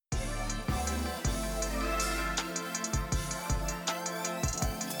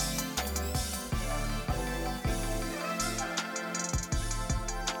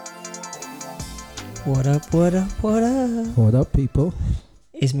What up, what up, what up? What up, people?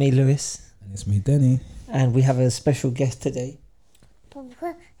 It's me, Lewis. And it's me, Denny. And we have a special guest today.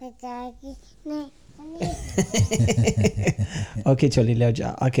 Okay, Charlie,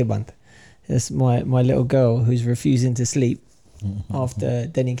 okay, band. It's my little girl who's refusing to sleep after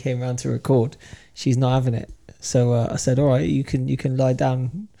Denny came round to record. She's not having it. So I said, all right, you can lie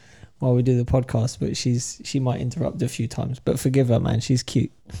down while we do the podcast, but she might interrupt a few times. But forgive her, man. She's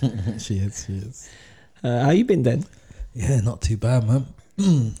cute. She is. How you been, Den? Yeah, not too bad, man.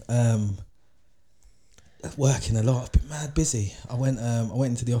 Working a lot. I've been mad busy. I went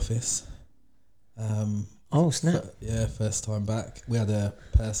into the office. Oh, snap. First time back. We had a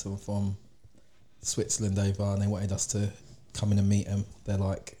person from Switzerland over, and they wanted us to come in and meet them. They're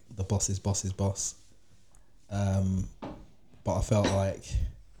like the boss's boss's boss. But I felt like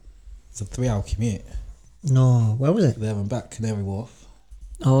it's a 3-hour commute. No, where was it? There and back, Canary Wharf.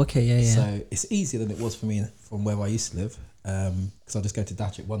 Oh, okay, yeah. So it's easier than it was for me from where I used to live, because I just go to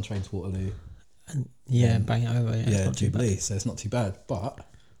Datchet, one train to Waterloo. And bang it over. Yeah, Jubilee. So it's not too bad, but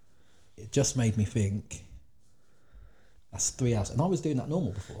it just made me think that's 3 hours, and I was doing that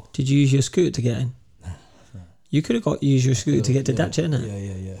normal before. Did you use your scooter to get in? No. You could have used your scooter to get to Datchet,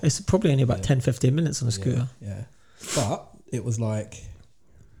 innit? Yeah. It's probably only about 10-15 minutes on a scooter. Yeah. But it was like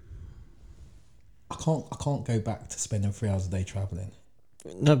I can't go back to spending 3 hours a day travelling.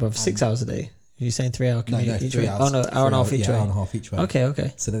 No, but 6 hours a day. You're saying 3 hour commute each 3 way? hours. Oh no, hour and a half each way. Hour and a half each way.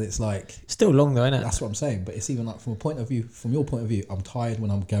 Okay. So then it's like still long though, isn't it? That's what I'm saying. But it's even like from your point of view, I'm tired when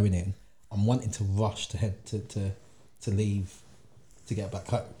I'm going in. I'm wanting to rush to head to leave to get back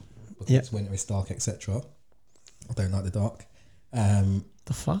home because it's winter, it's dark, etc. I don't like the dark. The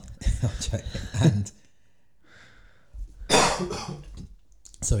fuck? I'll check. And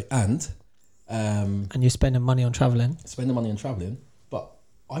sorry, and you're spending money on travelling. Spending money on travelling, but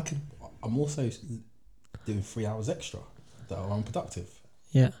I'm also doing 3 hours extra that are unproductive.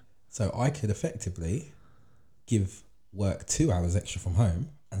 Yeah. So I could effectively give work 2 hours extra from home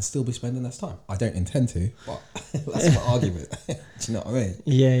and still be spending less time. I don't intend to, but that's my argument. Do you know what I mean?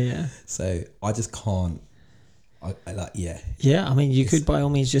 Yeah. So I just can't. Yeah, I mean, you could by all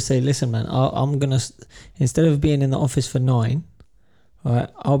means just say, listen, man, I'm going to, instead of being in the office for 9, all right,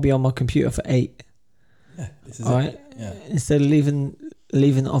 I'll be on my computer for 8. Yeah, this is all it. Right? Yeah. Instead of leaving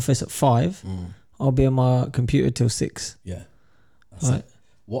the office at 5, I'll be on my computer till 6. Yeah. That's it.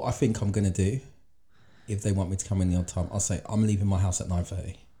 What I think I'm going to do, if they want me to come in the odd time, I'll say I'm leaving my house at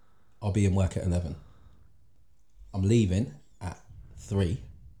 9:30. I'll be in work at 11. I'm leaving at 3.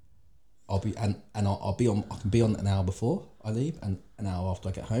 I'll be and I'll be on. I can be on an hour before I leave and an hour after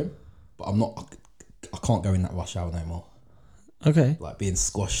I get home. But I'm not. I can't go in that rush hour no more. Okay. Like being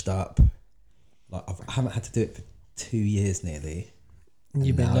squashed up. Like I haven't had to do it for 2 years nearly.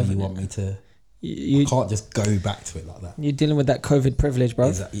 You've been now loving you it. want me to. You I can't just go back to it like that. You're dealing with that COVID privilege, bro.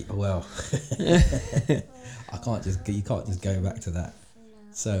 Exactly. Well, I can't just. You can't just go back to that.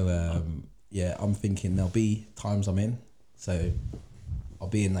 So I'm thinking there'll be times I'm in. So I'll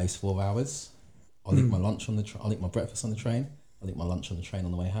be in those 4 hours. I'll eat my lunch on the. I'll eat my breakfast on the train. I'll eat my lunch on the train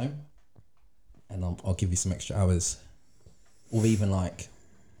on the way home, and I'll give you some extra hours, or even like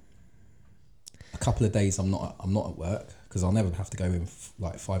a couple of days I'm not at work because I'll never have to go in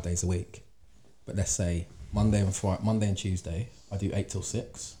like 5 days a week. But let's say Monday and Tuesday, I do 8 till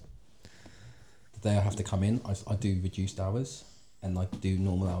 6. The day I have to come in, I do reduced hours and I do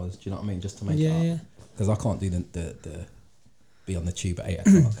normal hours. Do you know what I mean? Just to make it up. Yeah. Because I can't do the be on the tube at 8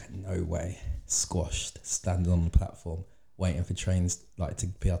 o'clock. No way. Squashed, standing on the platform, waiting for trains like to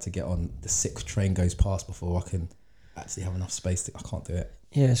be able to get on. The 6th train goes past before I can actually have enough space. I can't do it.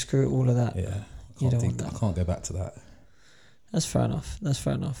 Yeah, screw all of that. Yeah, I can't go back to that. That's fair enough.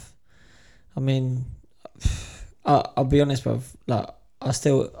 I mean, I'll be honest, bro. Like, I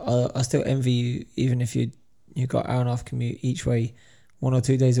still envy you, even if you got hour and a half commute each way, 1 or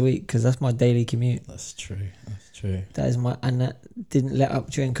 2 days a week, because that's my daily commute. That's true. That is and that didn't let up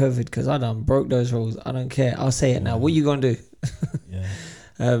during COVID because I done broke those rules. I don't care. I'll say it now. What are you gonna do? Yeah.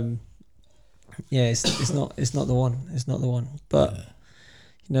 It's not the one. It's not the one. But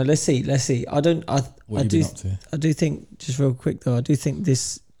let's see. I do think, just real quick though, I do think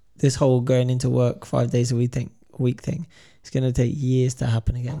this whole going into work 5 days a week thing is going to take years to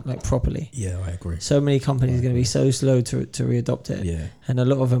happen again, like properly. Yeah, I agree. So many companies are going to be so slow to readopt it. Yeah. And a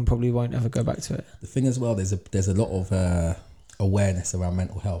lot of them probably won't ever go back to it. The thing as well, there's a lot of awareness around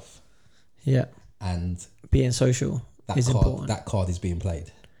mental health. Yeah. And being social is important. That card is being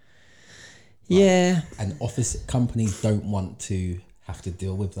played. Yeah. And office companies don't want to have to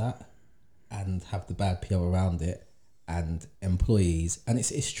deal with that and have the bad PR around it, and employees, and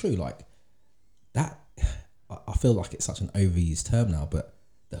it's true, like that I feel like it's such an overused term now, but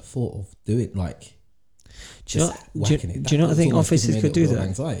the thought of doing like just whacking it. Do you know what I think offices could do though?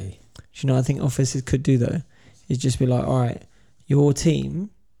 Anxiety. Do you know what I think offices could do though? Is just be like, all right, your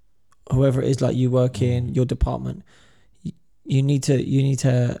team, whoever it is, like you work in your department, you need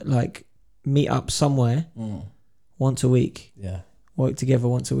to like meet up somewhere once a week. Yeah. Work together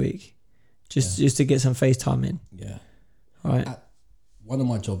once a week, just to get some FaceTime in. Yeah. Right. One of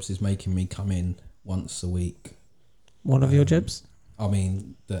my jobs is making me come in once a week. One of your jobs? I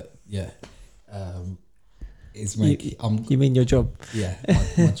mean that. Yeah. Is making. You mean your job? Yeah,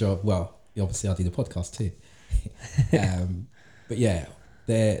 my job. Well, obviously I do the podcast too. But yeah,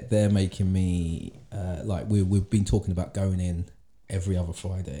 they're making me like we've been talking about going in every other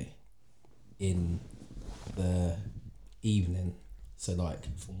Friday in the evening, so like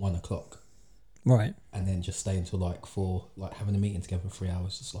from 1 o'clock, right, and then just stay until like 4, like having a meeting together for 3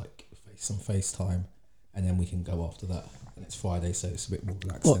 hours, just like some FaceTime, and then we can go after that. And it's Friday, so it's a bit more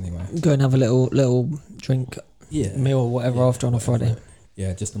relaxed anyway. Go and have a little drink, meal or whatever after on a Friday.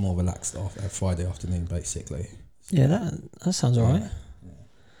 Yeah, just a more relaxed Friday afternoon, basically. Yeah, that sounds alright. Yeah.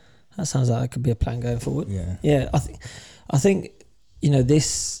 That sounds like it could be a plan going forward. Yeah. I think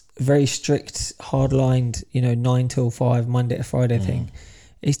this very strict, hard-lined 9 till 5 Monday to Friday thing,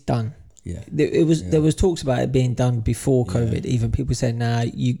 it's done. Yeah, there was talks about it being done before COVID. Even people said, nah,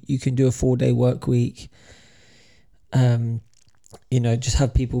 you can do a 4-day work week. Just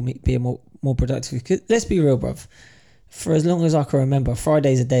have people be more productive. 'Cause let's be real, bruv. For as long as I can remember,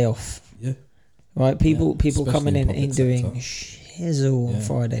 Friday's a day off. Yeah. Right? People Especially coming in ain't doing sector. shizzle on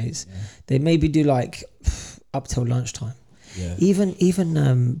Fridays. Yeah. They maybe do like up till lunchtime. Yeah.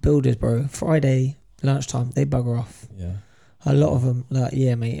 Even builders, bro. Friday lunchtime, they bugger off. Yeah. A lot of them, like,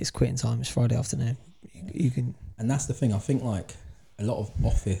 yeah, mate, it's quitting time. It's Friday afternoon. You can. And that's the thing. I think like a lot of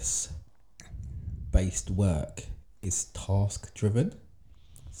office-based work is task-driven.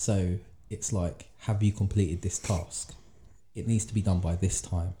 So it's like, have you completed this task? It needs to be done by this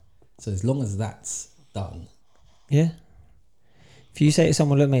time. So as long as that's done. Yeah. If you say to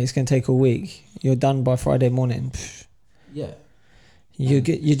someone, look, mate, it's going to take a week, you're done by Friday morning. Yeah. You're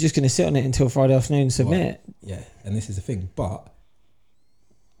just going to sit on it until Friday afternoon and submit it. Yeah. And this is the thing. But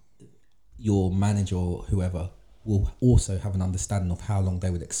your manager or whoever will also have an understanding of how long they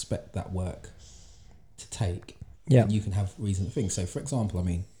would expect that work to take. Yeah. And you can have reasonable things. So for example, I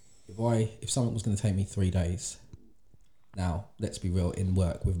mean, if something was going to take me 3 days, now let's be real, in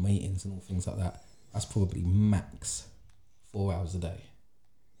work with meetings and all things like that, that's probably max 4 hours a day.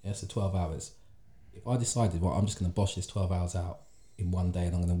 Yeah, so 12 hours. If I decided, well, I'm just going to bosh this 12 hours out in one day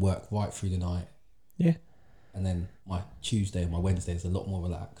and I'm going to work right through the night. Yeah. And then my Tuesday and my Wednesday is a lot more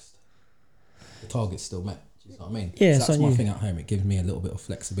relaxed. The target's still met. Do you know what I mean? Yeah, so that's my thing at home. It gives me a little bit of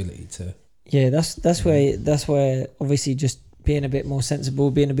flexibility to. Yeah, that's where obviously just being a bit more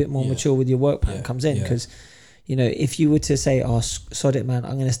sensible, being a bit more mature with your work plan comes in. Because, if you were to say, oh, sod it, man,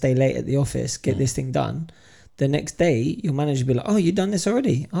 I'm going to stay late at the office, get this thing done. The next day, your manager will be like, oh, you done this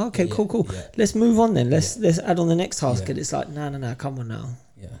already? Oh, okay, cool. Yeah. Let's move on then. Let's add on the next task. And it's like, no, come on now.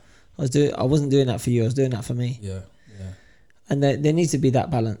 Yeah. I wasn't doing that for you. I was doing that for me. Yeah. And there needs to be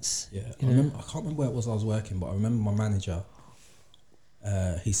that balance. Yeah. I can't remember where it was I was working, but I remember my manager,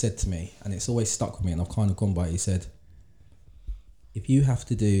 he said to me, and it's always stuck with me and I've kind of gone by it, he said, if you have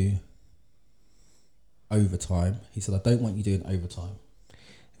to do overtime, he said, I don't want you doing overtime.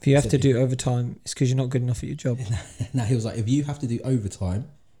 If you have to do overtime, it's because you're not good enough at your job. Now he was like, if you have to do overtime,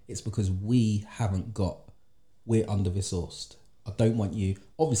 it's because we're under-resourced. I don't want you,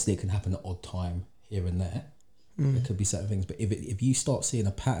 obviously it can happen at odd time here and there. There could be certain things, but if you start seeing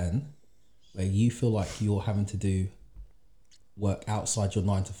a pattern where you feel like you're having to do work outside your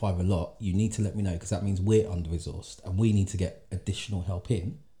 9 to 5 a lot, you need to let me know, because that means we're under-resourced and we need to get additional help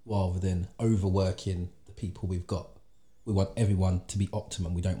in rather than overworking the people we've got. We want everyone to be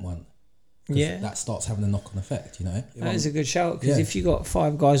optimum. We don't want... that starts having a knock-on effect, That is a good shout, because if you got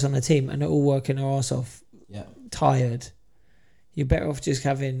 5 guys on a team and they're all working their arse off, tired, you're better off just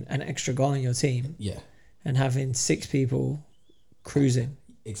having an extra guy on your team and having 6 people cruising.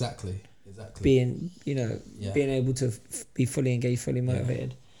 Exactly. Being able to be fully engaged, fully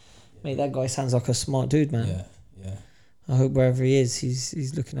motivated. Mate, that guy sounds like a smart dude, man. Yeah. I hope wherever he is,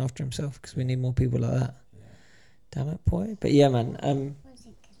 he's looking after himself, because we need more people like that. Damn it, boy. But yeah, man.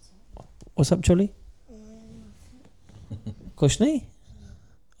 What's up, Charlie? कुछ नहीं?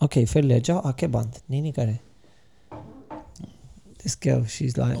 Okay, फिर ले जाओ आके बंद नहीं करे. This girl,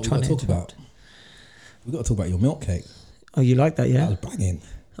 she's like trying to interrupt. We've got to talk about your milk cake. Oh, you like that, yeah? That was banging.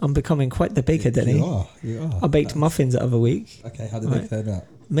 I'm becoming quite the baker, Denny. You are. I baked muffins the other week. Okay, how did they turn out?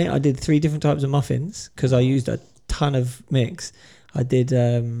 Mate, I did 3 different types of muffins because I used a ton of mix. I did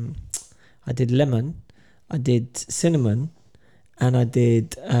lemon, I did cinnamon, and I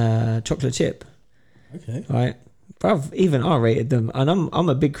did chocolate chip. Okay. Right, bruv, even I rated them, and I'm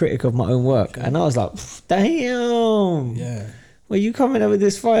a big critic of my own work, and I was like, damn. Yeah. Well, you coming up with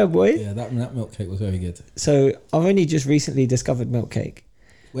this fire, boy? Yeah, that milk cake was very good. So I've only just recently discovered milk cake.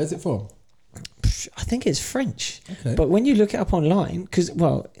 Where's it from? I think it's French. Okay. But when you look it up online, because,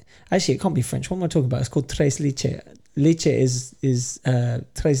 well, actually it can't be French. What am I talking about? It's called tres leche. Leche is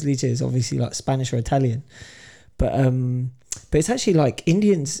tres leche is obviously like Spanish or Italian. But it's actually like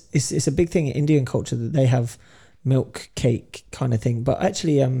Indians, it's a big thing in Indian culture that they have milk cake kind of thing. But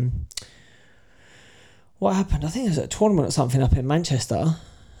actually, what happened? I think it was at a tournament or something up in Manchester.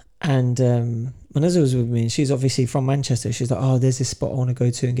 And Manessa was with me, and she's obviously from Manchester. She's like, oh, there's this spot I want to go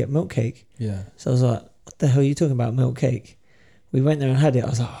to and get milk cake. Yeah. So I was like, what the hell are you talking about, milk cake? We went there and had it. I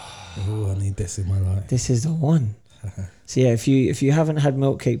was like, oh, I need this in my life. This is the one. So yeah, if you haven't had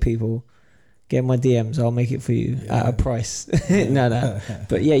milk cake, people, get my DMs. I'll make it for you at a price. No.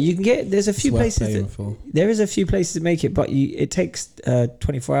 But yeah, you can get. There's a few places. There is a few places to make it, but it takes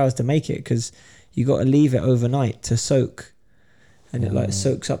 24 hours to make it because you got to leave it overnight to soak, and it like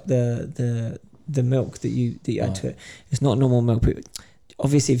soaks up the milk that you add to it. It's not normal milk.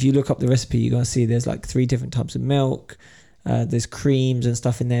 Obviously, if you look up the recipe, you're gonna see there's like 3 different types of milk. There's creams and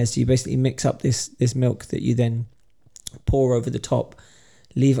stuff in there. So you basically mix up this milk that you then pour over the top,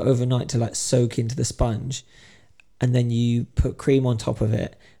 leave it overnight to like soak into the sponge, and then you put cream on top of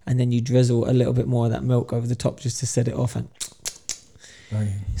it, and then you drizzle a little bit more of that milk over the top just to set it off, and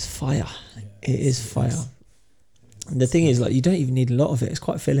it's fire. Yeah, it is fire. And the thing is, like, you don't even need a lot of it. It's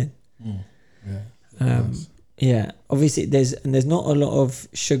quite filling. Nice. Yeah, obviously there's not a lot of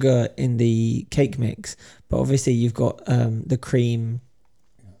sugar in the cake mix, but obviously you've got the cream,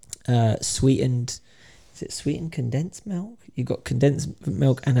 sweetened. Is it sweetened condensed milk? You've got condensed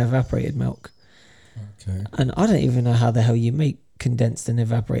milk and evaporated milk. Okay. And I don't even know how the hell you make condensed and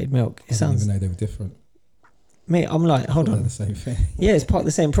evaporated milk. I didn't even know they were different. Mate, I'm like, hold on. They're the same thing. Yeah, it's part of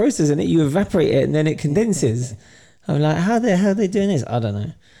the same process, isn't it? You evaporate it and then it condenses. I'm like, how the hell are they doing this? I don't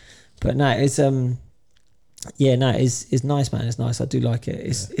know. But no, it's it's nice, man. It's nice. I do like it.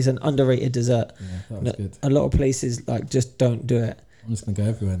 It's an underrated dessert. Yeah, that was good. A lot of places like just don't do it. I'm just gonna go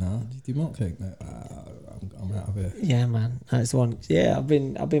everywhere now. Do you do milk cake? No, I'm out of it. Yeah, man. That's the one. Yeah, I've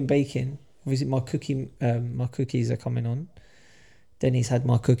been baking. Obviously, my cookies are coming on. Denny's had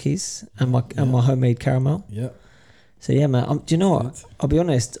my cookies and my homemade caramel. Yeah. So yeah, man. Do you know what? I'll be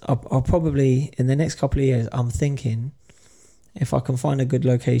honest. I'll probably in the next couple of years. I'm thinking if I can find a good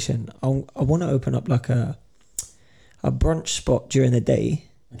location, I want to open up like a brunch spot during the day.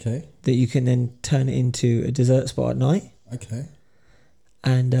 Okay. That you can then turn it into a dessert spot at night. Okay.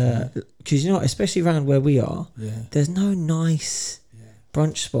 And because you know, especially around where we are, there's no nice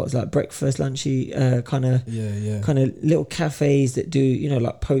brunch spots like breakfast, lunchy kind of little cafes that do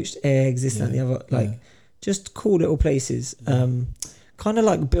like poached eggs, this that, and the other, just cool little places, kind of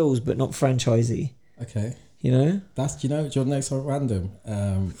like Bill's but not franchisey. Okay. You know, that's do you know something random?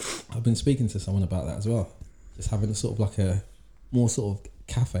 I've been speaking to someone about that as well. Just having a sort of like a more sort of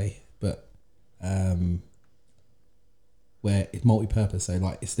cafe, but where it's multi-purpose. So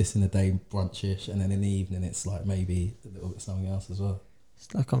like it's this in the day brunchish, and then in the evening it's like maybe a little bit something else as well.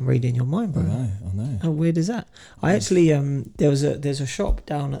 It's like I'm reading your mind, bro. I know. How weird is that? I actually there's a shop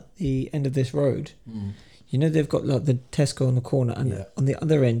down at the end of this road. You know, they've got like the Tesco on the corner, and on the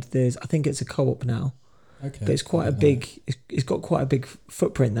other end there's, I think it's a Co-op now. Okay. But it's quite a big. It's got quite a big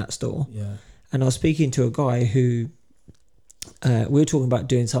footprint, that store. Yeah. And I was speaking to a guy who we were talking about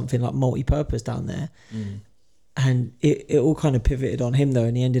doing something like multi-purpose down there. And it all kind of pivoted on him though,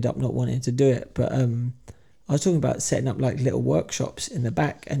 and he ended up not wanting to do it. But I was talking about setting up like little workshops in the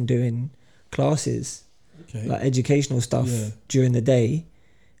back and doing classes, like educational stuff during the day,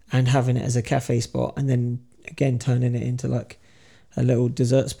 and having it as a cafe spot, and then again turning it into like a little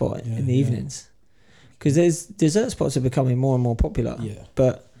dessert spot in the evenings. Because there's dessert spots are becoming more and more popular. Yeah.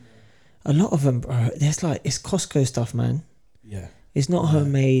 But a lot of them, bro, there's like, it's Costco stuff, man. Yeah. It's not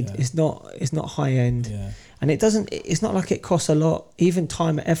homemade. Yeah. It's not high end. Yeah. And it's not like it costs a lot, even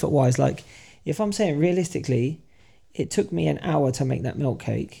time and effort wise. Like if I'm saying realistically, it took me an hour to make that milk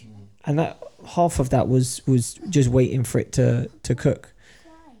cake. And that half of that was just waiting for it to cook.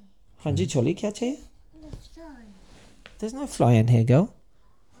 Hanji choli kya chahiye? There's no fly in here, girl.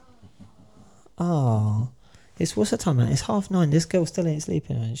 Oh, what's the time, man? It's 9:30. This girl still ain't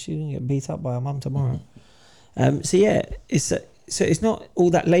sleeping, and she's gonna get beat up by her mum tomorrow. So yeah, it's not all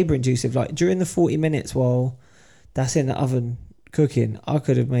that labour inducive. Like during the 40 minutes while that's in the oven cooking, I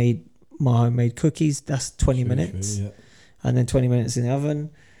could have made my homemade cookies. That's 20 minutes. True, yeah. And then 20 minutes in the oven.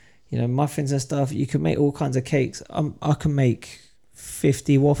 You know, muffins and stuff. You can make all kinds of cakes. I can make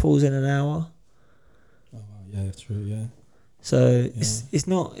 50 waffles in an hour. Oh, wow. Yeah, true, yeah. So it's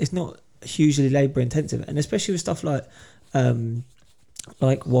not hugely labor intensive, and especially with stuff like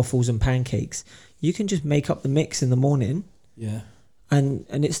waffles and pancakes, you can just make up the mix in the morning. Yeah. And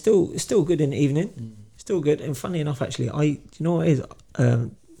it's still good in the evening. Still good. And funny enough, actually, you know what it is?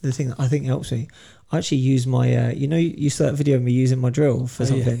 The thing that I think helps me, I actually use my you saw that video of me using my drill for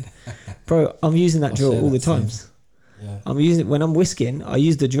something. Yeah. Bro, I'm using that drill all the times. Yeah. I'm using it when I'm whisking. I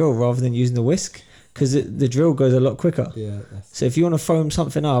use the drill rather than using the whisk, because the drill goes a lot quicker. Yeah. So if you want to foam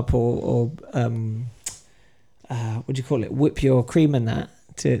something up or what do you call it? Whip your cream in that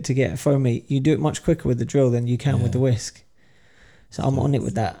to get it foamy. You do it much quicker with the drill than you can with the whisk. So I'm on it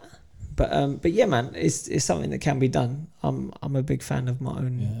with that. But yeah, man, it's something that can be done. I'm a big fan of my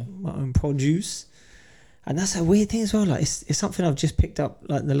own produce, and that's a weird thing as well. Like it's something I've just picked up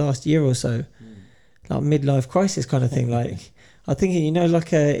like in the last year or so, like midlife crisis kind of thing. Like I'm thinking, you know,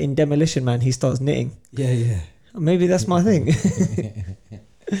 like in Demolition Man, he starts knitting. Yeah. Maybe that's my thing.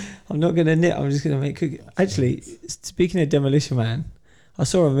 I'm not gonna knit. I'm just gonna make cookies. Actually, speaking of Demolition Man, I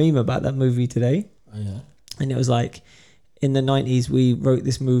saw a meme about that movie today. Oh yeah. And it was like, in the 90s, we wrote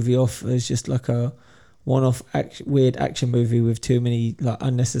this movie off as just like a one-off weird action movie with too many like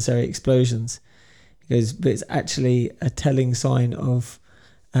unnecessary explosions. He goes, but it's actually a telling sign of,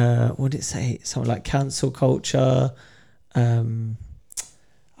 what did it say? Something like cancel culture, bloody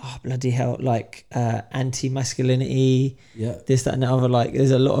hell, like anti-masculinity, this, that and the other. Like there's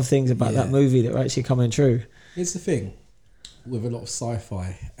a lot of things about that movie that are actually coming true. Here's the thing, with a lot of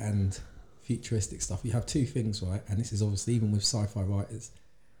sci-fi and futuristic stuff, you have two things, right? And this is obviously even with sci-fi writers,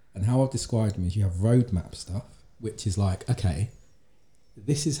 and how I've described them is you have roadmap stuff, which is like, okay,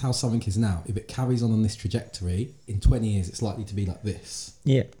 this is how something is now. If it carries on this trajectory, in 20 years it's likely to be like this.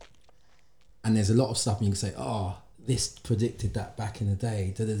 Yeah. And there's a lot of stuff you can say, this predicted that back in the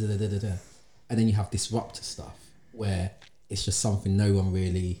day, and then you have disruptor stuff where it's just something no one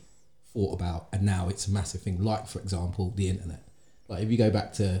really thought about, and now it's a massive thing, like for example the internet. Like if you go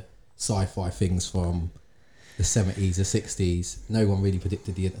back to sci-fi things from the 70s or 60s, no one really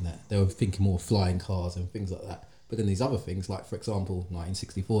predicted the internet. They were thinking more flying cars and things like that. But then these other things, like for example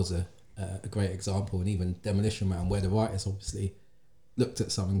 1964 is a great example, and even Demolition Man, where the writers obviously looked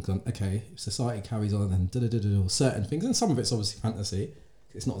at something and gone, okay, if society carries on and certain things, and some of it's obviously fantasy,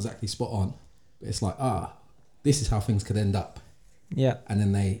 it's not exactly spot on, but it's like, this is how things could end up. Yeah. And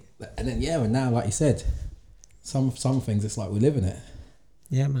then now, like you said, some things it's like we live in it.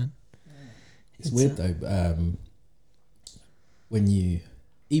 Yeah, man. It's weird though, but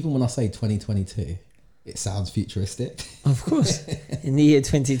even when I say 2022, it sounds futuristic. Of course. In the year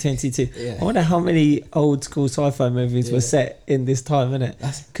 2022. Yeah. I wonder how many old school sci-fi movies were set in this time, innit?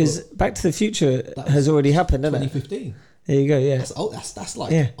 Because Back to the Future has already happened, isn't it? 2015. There you go, yeah. That's old. That's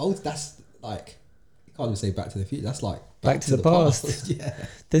like old. That's like, you can't even say Back to the Future. That's like Back to the past. Yeah.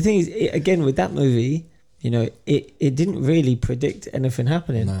 The thing is, again, with that movie, you know, it didn't really predict anything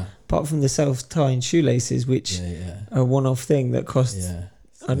happening. Nah. Apart from the self-tying shoelaces, which are a one-off thing that cost... Yeah.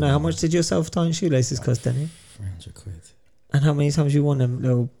 I don't know, how much did your self-tying shoelaces cost, Danny? 300 quid. And how many times you won them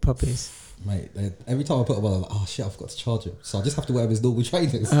little puppies? Mate, every time I put them on, I'm like, oh shit, I forgot to charge them. So I just have to wear them as normal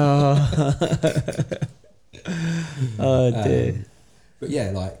trainers. Oh dear. But yeah,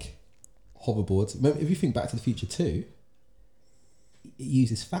 like hoverboards. Remember, if you think Back to the Future 2, it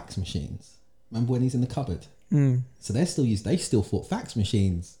uses fax machines. Remember when he's in the cupboard? Mm. So they still thought fax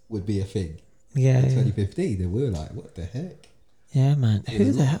machines would be a thing. Yeah. In 2015, and we were like, what the heck? Yeah, man.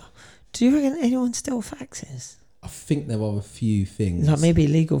 Who the hell? Do you reckon anyone still faxes? I think there are a few things. Like maybe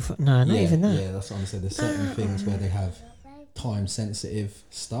illegal. No, not even that. Yeah, that's what I'm saying. There's certain things where they have time sensitive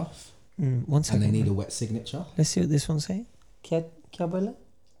stuff. One second. And they need a wet signature. Let's see what this one says. Kya bola?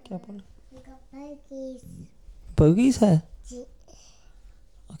 Bogies. Bogies है? जी.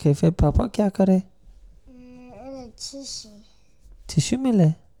 Okay, फिर पापा क्या करे? Tissue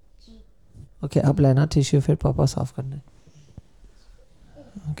मिले? जी. Okay, अब लेना tissue फिर पापा साफ करने.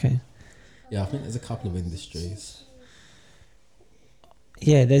 Okay. Yeah, I think there's a couple of industries.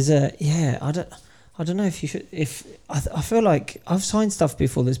 Yeah, I don't know if you should. I feel like I've signed stuff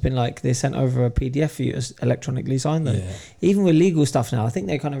before that's been like they sent over a PDF for you to electronically sign though. Yeah. Even with legal stuff now, I think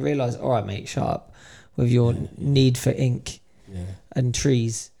they kind of realise, all right, mate, shut up with your need for ink and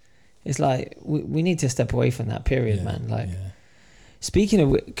trees. It's like we need to step away from that period, man. Like, speaking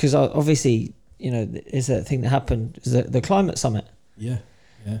of, because obviously, you know, is that thing that happened, is the climate summit. Yeah.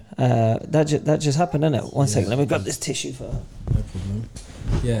 Yeah. That just happened, didn't it? One Yeah. second, let me grab this tissue for her. No problem.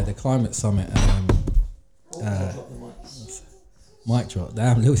 Yeah, the climate summit. Mic drop.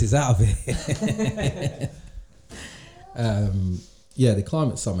 Damn, Lewis is out of it. Yeah, the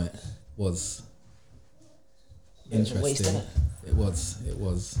climate summit was interesting. It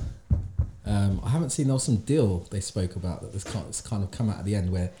was. I haven't seen there was some deal they spoke about that it's kind of come out at the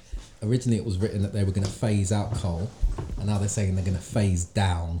end where originally it was written that they were going to phase out coal, and now they're saying they're going to phase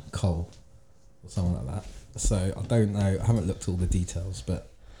down coal or something like that. So I don't know. I haven't looked at all the details, but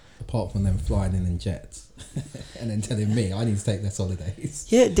apart from them flying in jets and then telling me I need to take less holidays.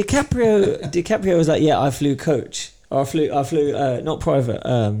 Yeah, DiCaprio was like, yeah, I flew coach. Or I flew not private.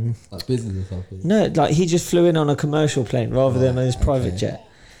 Like business or something. No, like he just flew in on a commercial plane rather than his private jet.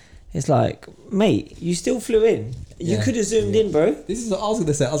 It's like, mate, you still flew in. You could have zoomed in, bro. This is what I was going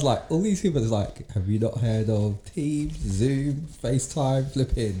to say. I was like, all these people is like, have you not heard of Teams, Zoom, FaceTime,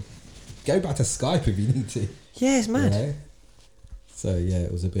 flipping? Go back to Skype if you need to. Yeah, it's mad. You know? So yeah,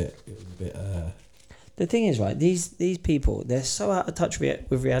 it was a bit. The thing is, right, these people, they're so out of touch with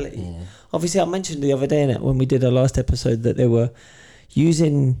reality. Obviously, I mentioned the other day innit, when we did our last episode that they were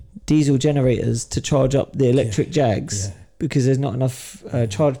using diesel generators to charge up the electric Jags because there's not enough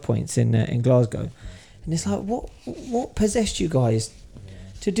charge points in Glasgow. And it's like, what possessed you guys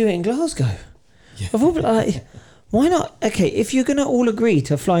to do it in Glasgow? Yeah. Of all, like, why not? Okay, if you're gonna all agree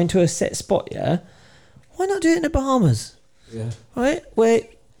to fly into a set spot, why not do it in the Bahamas? Yeah. Right, where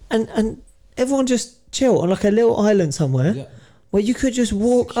and everyone just chill on like a little island somewhere where you could just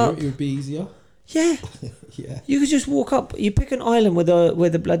walk Security up. would be easier. Yeah. Yeah. You could just walk up. You pick an island where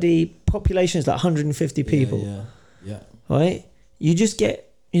the bloody population is like 150 people. Yeah. Right. You just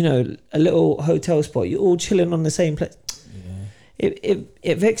get a little hotel spot. You're all chilling on the same place. Yeah.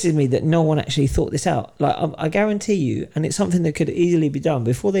 It vexes me that no one actually thought this out. Like I guarantee you, and it's something that could easily be done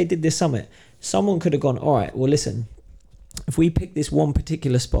before they did this summit. Someone could have gone, all right, well listen, if we pick this one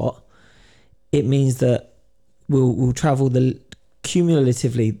particular spot, it means that we'll travel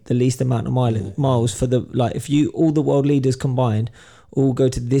cumulatively the least amount of miles for if all the world leaders combined all go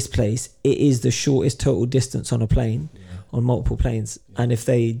to this place, it is the shortest total distance on a plane, on multiple planes. And if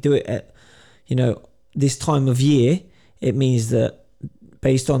they do it at this time of year, it means that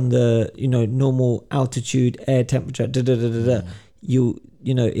based on the normal altitude, air temperature,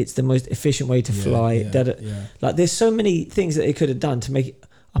 it's the most efficient way to fly. Like there's so many things that they could have done to make it,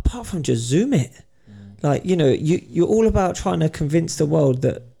 apart from just zoom it. Like you're all about trying to convince the world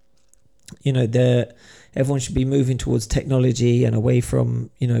that everyone should be moving towards technology and away from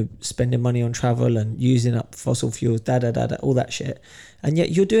spending money on travel and using up fossil fuels, all that shit, and yet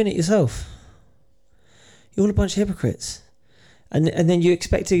you're doing it yourself. You're all a bunch of hypocrites, and then you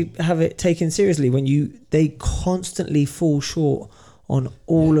expect to have it taken seriously when they constantly fall short on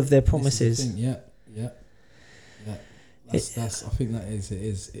all of their promises. That's I think that is it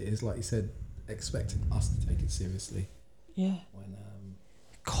is like you said, expecting us to take it seriously. Yeah. When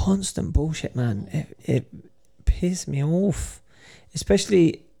constant bullshit, man. It pisses me off,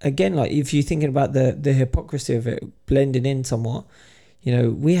 especially again, like if you're thinking about the hypocrisy of it blending in somewhat.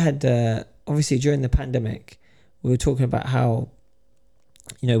 We had obviously during the pandemic, we were talking about how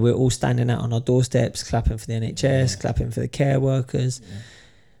we're all standing out on our doorsteps, clapping for the NHS, clapping for the care workers.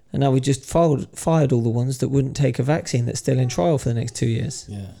 And now we just fired all the ones that wouldn't take a vaccine that's still in trial for the next 2 years.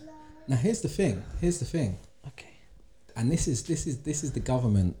 Yeah. Now here's the thing. Okay. And this is the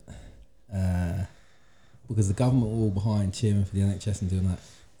government, because the government were all behind cheering for the NHS and doing that.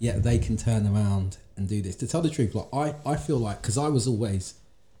 Yet they can turn around and do this. To tell the truth, like I feel like, because I was always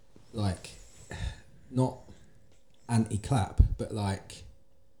like not anti-clap, but like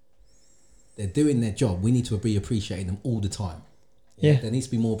they're doing their job. We need to be appreciating them all the time. Yeah. There needs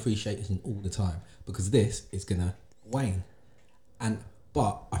to be more appreciation all the time, because this is gonna wane.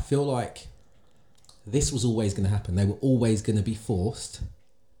 But I feel like this was always going to happen. They were always going to be forced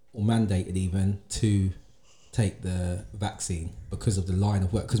or mandated even to take the vaccine because of the line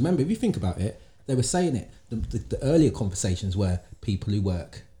of work. Because remember, if you think about it, they were saying it. The earlier conversations were people who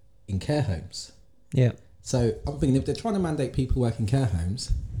work in care homes. Yeah. So I'm thinking if they're trying to mandate people who work in care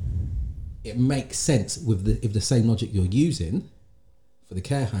homes, it makes sense if the same logic you're using for the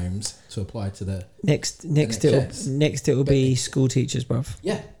care homes to apply to the next it'll be school teachers, bruv.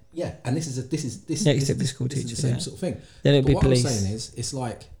 Yeah, and this is it'll be school teachers. Is the same sort of thing. Then it'll be what police. I'm saying is, it's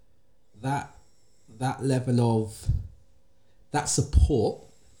like that level of that support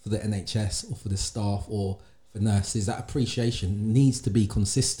for the NHS or for the staff or for nurses, that appreciation needs to be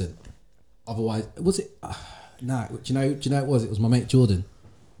consistent. Otherwise, was it? No, do you know it was? It was my mate Jordan,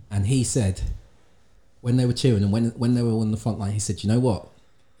 and he said when they were cheering and when they were on the front line, he said, "You know what?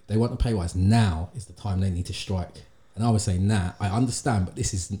 They want a pay rise. Now is the time they need to strike. And I was saying, nah, I understand, but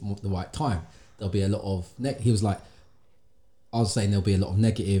this isn't the right time. There'll be a lot of he was like, I was saying there'll be a lot of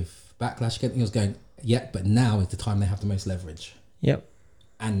negative backlash. He was going, yeah, but now is the time they have the most leverage. Yep.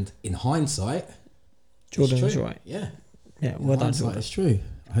 And in hindsight, Jordan was right. Yeah. Yeah. Well done, Jordan. It's true.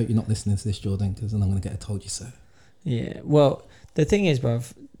 I hope you're not listening to this, Jordan, because then I'm going to get a told you so. Yeah. Well, the thing is,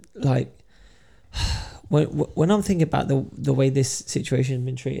 bruv, like, when I'm thinking about the way this situation has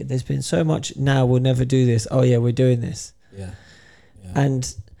been treated, there's been so much. Now we'll never do this. Oh yeah, we're doing this. Yeah.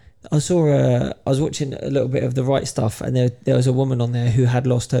 And I was watching a little bit of the Right Stuff, and there was a woman on there who had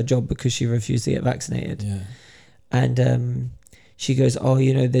lost her job because she refused to get vaccinated. Yeah. And she goes, oh,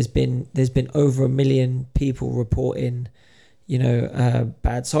 there's been over 1 million people reporting,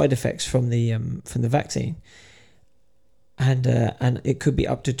 bad side effects from the vaccine. And it could be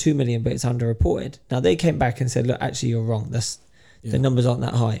up to 2 million, but it's underreported. Now they came back and said, look, actually you're wrong. The numbers aren't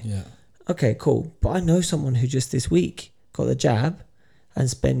that high. Yeah. Okay, cool. But I know someone who just this week got the jab and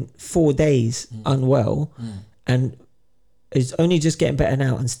spent 4 days unwell and is only just getting better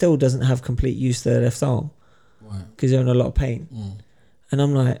now and still doesn't have complete use to their left arm because they're in a lot of pain. And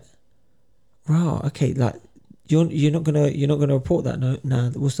I'm like, wow, okay, like you're not gonna report that? No, nah,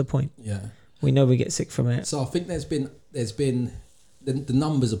 what's the point? Yeah. We know we get sick from it. So I think there's been the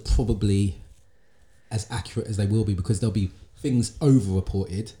numbers are probably as accurate as they will be, because there'll be things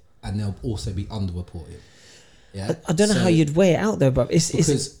over-reported and there'll also be under-reported. Yeah, I don't know how you'd weigh it out though, but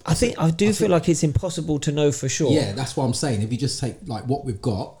it's. I think feel like it's impossible to know for sure. Yeah, that's what I'm saying. If you just take like what we've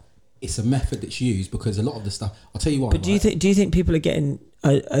got, it's a method that's used, because a lot of the stuff. I'll tell you what. But do you think people are getting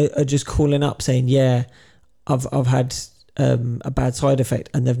are just calling up saying, yeah, I've had a bad side effect,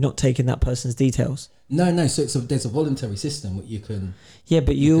 and they've not taken that person's details? No. So there's a voluntary system that you can. Yeah,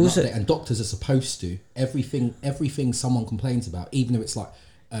 but you also update, and doctors are supposed to everything someone complains about, even if it's like.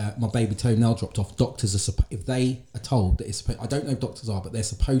 My baby toenail dropped off. Doctors are if they are told that it's. I don't know if doctors are, but they're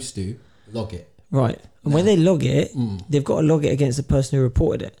supposed to log it. Right, and when they log it, they've got to log it against the person who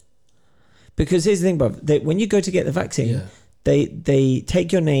reported it. Because here's the thing, bruv. When you go to get the vaccine, they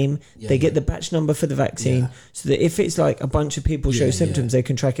take your name, they get the batch number for the vaccine, so that if it's like a bunch of people show symptoms, they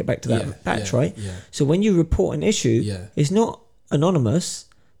can track it back to that batch, right? Yeah. So when you report an issue, it's not anonymous.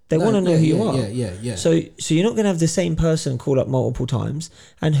 They want to know who you are. Yeah. So you're not going to have the same person call up multiple times.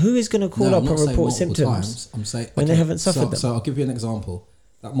 And who is going to call up and report symptoms when they haven't suffered them? So I'll give you an example.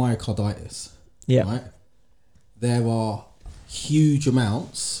 That myocarditis. Yeah. Right? There are huge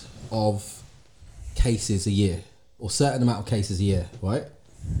amounts of cases a year, or certain amount of cases a year, right?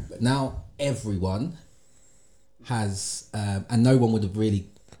 But now everyone has, and no one would have really,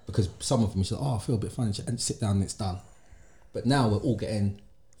 because some of them say, oh, I feel a bit funny, and sit down and it's done. But now we're all getting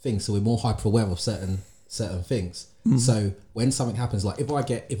things, so we're more hyper aware of certain things. So when something happens, like if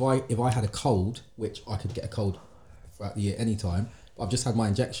I had a cold, which I could get a cold throughout the year anytime, but I've just had my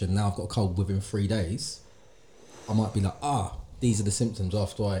injection, now I've got a cold within 3 days, I might be like, these are the symptoms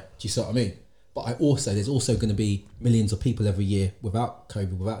after do you see what I mean? But there's also going to be millions of people every year without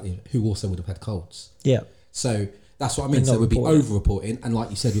COVID, who also would have had colds. Yeah. So that's what I mean. So we'd be over-reporting, and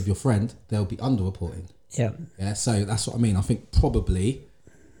like you said with your friend, they'll be under-reporting. Yeah. Yeah. So that's what I mean. I think probably,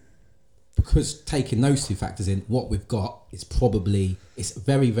 because taking those two factors in, what we've got is probably, it's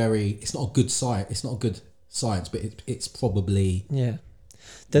very, very, it's not a good science, but it's probably... Yeah.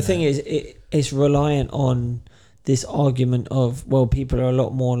 The thing is, it's reliant on this argument of, well, people are a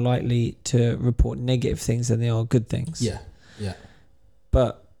lot more likely to report negative things than they are good things. Yeah.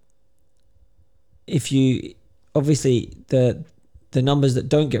 But if you, obviously, the numbers that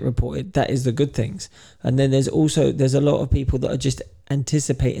don't get reported, that is the good things. And then there's a lot of people that are just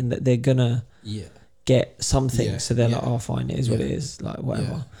anticipating that they're gonna get something, so they're like, oh fine, it is what it is, like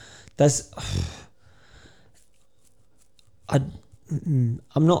whatever. That's I'm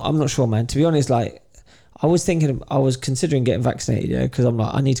not sure, man, to be honest. Like I was considering getting vaccinated, because I'm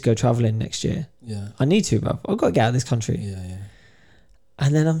like, I need to go traveling next year. I need to, bro. I've got to get out of this country.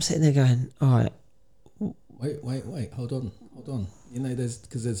 And then I'm sitting there going, all right, wait, hold on.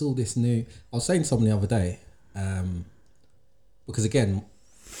 There's all this new. I was saying something the other day, because again,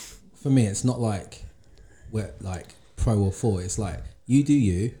 for me, it's not like we're like pro or for. It's like you do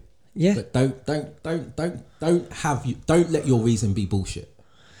you, but don't let your reason be bullshit.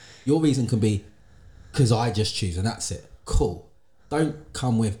 Your reason can be because I just choose and that's it. Cool. Don't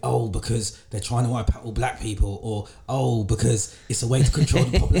come with, because they're trying to wipe out all black people, or because it's a way to control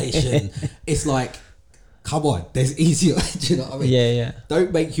the population. It's like, come on, there's easier. Do you know what I mean? Yeah.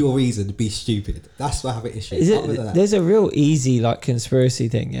 Don't make your reason be stupid. That's why I have an issue. There's a real easy like conspiracy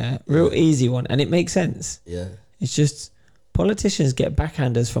thing, real easy one, and it makes sense. Yeah. It's just politicians get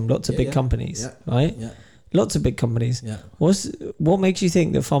backhanders from lots of big companies, right? Yeah. Lots of big companies. Yeah. What makes you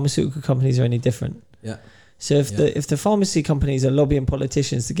think that pharmaceutical companies are any different? Yeah. So if the pharmacy companies are lobbying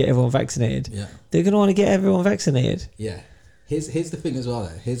politicians to get everyone vaccinated, they're going to want to get everyone vaccinated. Yeah. Here's the thing as well,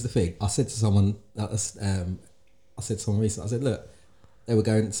 though. Here's the thing. I said to someone recently, I said, look, they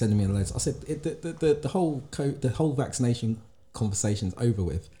were sending me a load. I said, the whole vaccination conversation's over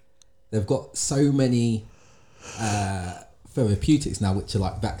with. They've got so many therapeutics now, which are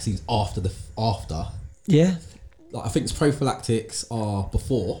like vaccines after. Yeah. Like, I think it's prophylactics are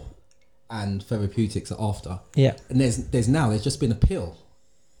before, and therapeutics are after. Yeah. And there's just been a pill,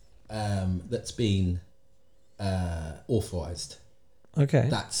 that's been authorized. Okay.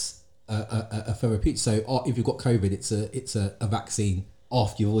 That's a therapeutic. So if you've got COVID, it's a vaccine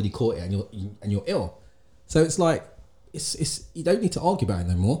after you've already caught it and you're ill. So it's like it's you don't need to argue about it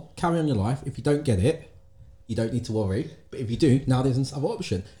no more. Carry on your life. If you don't get it, you don't need to worry. But if you do, now there's another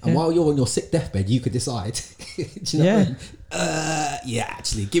option. And while you're on your sick deathbed, you could decide. Do you know what I mean?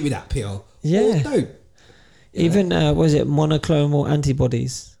 Actually, give me that pill. Yeah. Or don't. Even was it monoclonal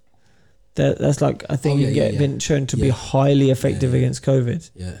antibodies? That's like a thing been shown to be highly effective against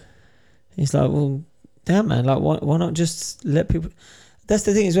COVID. Yeah. It's like, well, damn man, like why not just let people? That's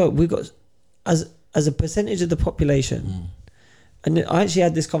the thing as well. We've got as a percentage of the population, and I actually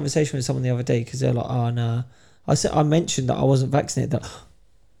had this conversation with someone the other day because they're like, oh no, I mentioned that I wasn't vaccinated. That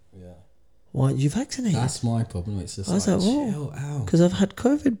why aren't you vaccinated? That's my problem. It's just I was like, chill out. Because I've had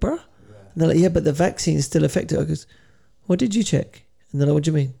COVID, bro. And they're like, yeah, but the vaccine is still effective. I goes, what did you check? And they're like, what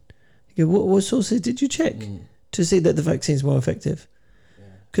do you mean? You go, what sources did you check to see that the vaccine is more effective?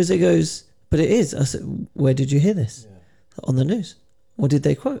 Because it goes, but it is. I said, where did you hear this? On the news. What did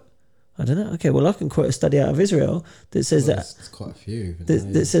they quote? I don't know. Okay, well, I can quote a study out of Israel that says it's quite a few.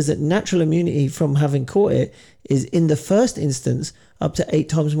 That says that natural immunity from having caught it is in the first instance up to 8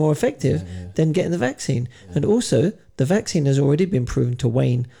 times more effective than getting the vaccine. And also, the vaccine has already been proven to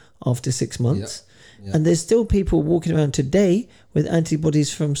wane after 6 months. And there's still people walking around today with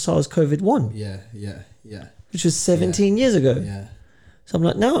antibodies from SARS-CoV-1. Which was 17 years ago. Yeah. So I'm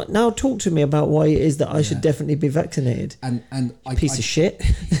like, now talk to me about why it is that I should definitely be vaccinated. And piece of shit.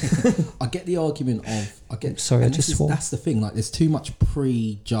 I get the argument of sorry, I just swore. That's the thing. Like, there's too much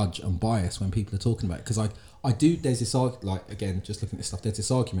prejudge and bias when people are talking about it. Because I do. There's this like, again, just looking at this stuff. There's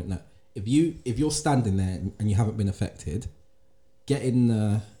this argument that if you're standing there and you haven't been affected, getting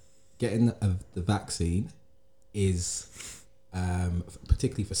the vaccine is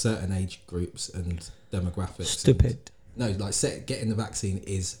particularly for certain age groups and demographics. Stupid. No, like getting the vaccine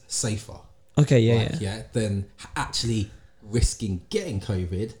is safer. Okay, than actually risking getting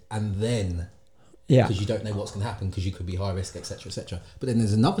COVID and then because you don't know what's going to happen because you could be high risk, etc., etc. But then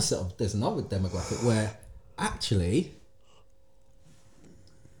there's another demographic where actually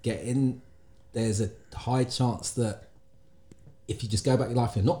there's a high chance that if you just go about your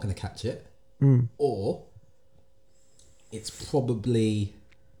life, you're not going to catch it, or it's probably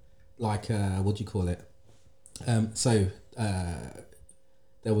like what do you call it? There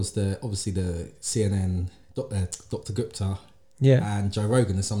was the CNN Dr. Gupta and Joe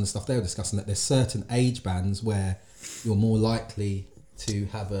Rogan and some of the stuff they were discussing, that there's certain age bands where you're more likely to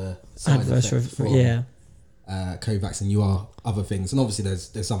have a side effect from Covax than you are other things, and obviously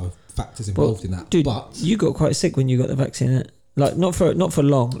there's other factors involved in that. Dude, but you got quite sick when you got the vaccine, like not for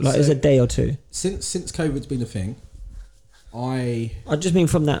long, like it was a day or two. Since COVID's been a thing, I just mean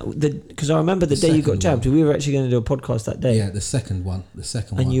from that, because I remember the day you got jabbed, we were actually going to do a podcast that day. Yeah, the second one.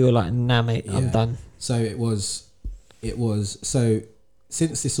 And you were like, nah mate, I'm done. So it was so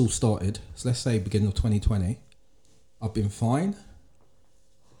since this all started, so let's say beginning of 2020, I've been fine.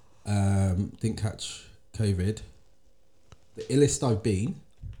 Didn't catch COVID. The illest I've been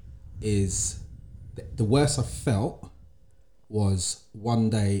is the worst I felt was one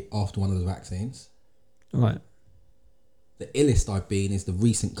day after one of the vaccines. Right. The illest I've been is the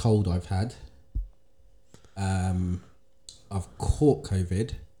recent cold I've had. I've caught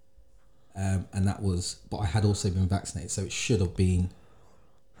COVID, and that was, but I had also been vaccinated, so it should have been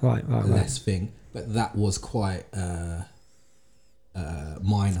right. less thing. But that was quite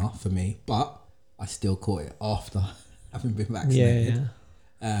minor for me. But I still caught it after having been vaccinated.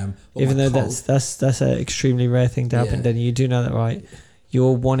 Even though that's an extremely rare thing to happen, then you do know that, right?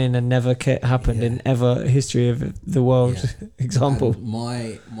 You're one in a never happened in ever history of the world example. And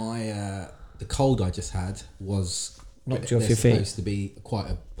my the cold I just had was knocked you off your feet. Supposed to be quite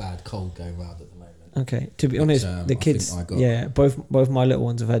a bad cold going around at the moment. Okay, to be honest, the kids, both my little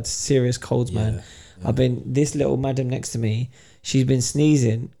ones have had serious colds, man. I've been, this little madam next to me, she's been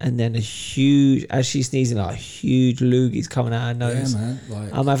sneezing, and then as she's sneezing, like a huge loogie coming out her nose. Yeah, man. Like,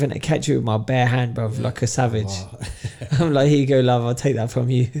 I'm having to catch it with my bare hand, bruv, like a savage. oh. I'm like, here you go, love, I'll take that from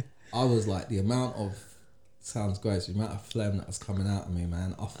you. I was like, the amount of, sounds gross, the amount of phlegm that was coming out of me,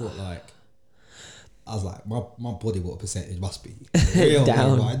 man. I thought like, I was like, my body water percentage must be real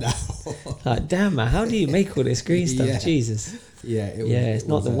down right now. Like, damn, man, how do you make all this green stuff? Yeah. Jesus. Yeah, it's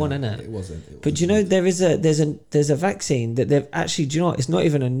not the one, innit? It wasn't. But you know, there's a vaccine that they've actually, do you know what? It's not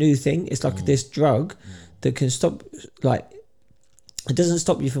even a new thing. It's like this drug that can stop, like, it doesn't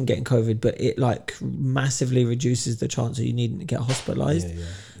stop you from getting COVID, but it like massively reduces the chance of you needing to get hospitalized. Yeah.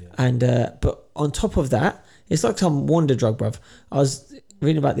 And but on top of that, it's like some wonder drug, bruv. I was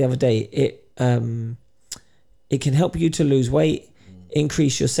reading about the other day. It can help you to lose weight,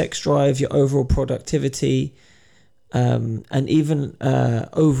 increase your sex drive, your overall productivity, and even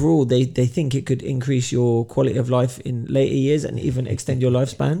overall, they think it could increase your quality of life in later years and even extend your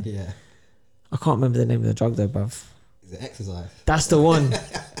lifespan. Yeah. I can't remember the name of the drug though, bruv. Is it exercise? That's the one.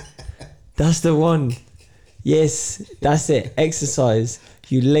 That's the one. Yes, that's it. Exercise.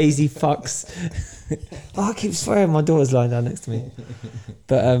 You lazy fucks. I keep swearing my daughter's lying down next to me.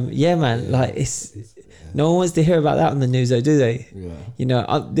 But yeah, man, like no one wants to hear about that on the news though, do they? Yeah. You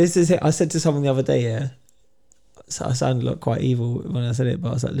know, this is it. I said to someone the other day, yeah, so I sounded like quite evil when I said it, but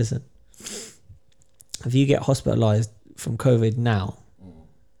I was like, listen, if you get hospitalized from COVID now,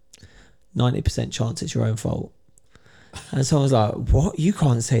 90% chance it's your own fault. And someone's like, what? You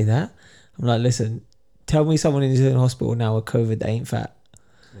can't say that. I'm like, listen, tell me someone is in hospital now with COVID that ain't fat.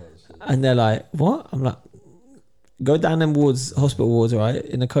 And they're like, what? I'm like, go down them wards, hospital wards, right?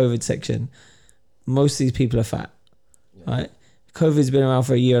 In the COVID section, most of these people are fat, right? COVID's been around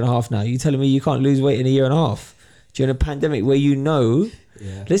for 1.5 years now. You telling me you can't lose weight in 1.5 years during a pandemic where you know?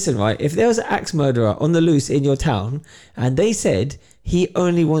 Yeah. Listen, right? If there was an axe murderer on the loose in your town and they said he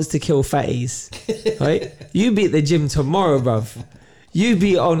only wants to kill fatties, right? You be at the gym tomorrow, bruv. You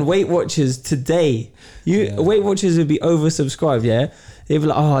be on Weight Watchers today. Weight Watchers would be oversubscribed, yeah? They'd be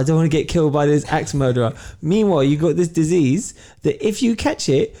like, oh, I don't want to get killed by this axe murderer. Meanwhile, you got this disease that if you catch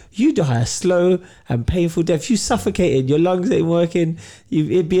it, you die a slow and painful death. You suffocated, your lungs ain't working,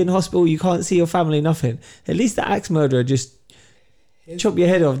 you'd be in hospital, you can't see your family, nothing. At least the axe murderer just chop your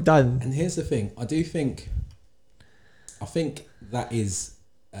head off, done. And here's the thing, I think that is,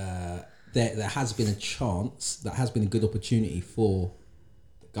 there has been a chance, that has been a good opportunity for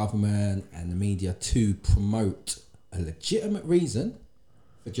the government and the media to promote a legitimate reason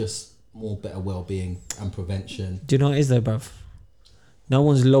for just more better well-being and prevention. Do you know what it is though, bruv? No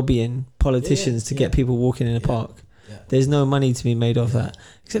one's lobbying politicians to get people walking in a park. Yeah. There's no money to be made off that.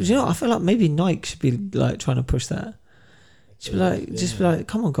 Except, you know, I feel like maybe Nike should be like trying to push that. Should be like, just be like,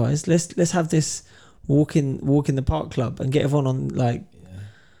 come on, guys, let's have this walk in the park club and get everyone on like,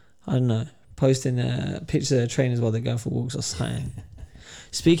 I don't know, posting pictures of trainers while they're going for walks or something.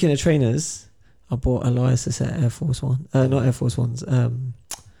 Speaking of trainers, I bought Elias a set of Air Force One. Not Air Force Ones.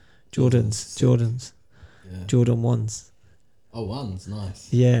 Jordans. Yeah. Jordan ones. Oh, ones,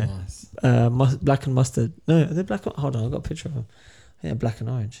 nice. Yeah. Nice. Black and mustard. No, they're black. Hold on, I've got a picture of them. I think they're black and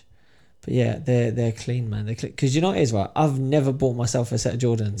orange. But yeah, they're clean, man. They're clean. Because you know what it is, right? I've never bought myself a set of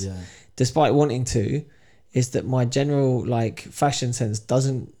Jordans. Yeah. Despite wanting to, is that my general like fashion sense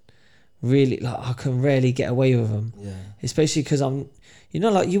doesn't really, like, I can rarely get away with them. Yeah. Especially because I'm, you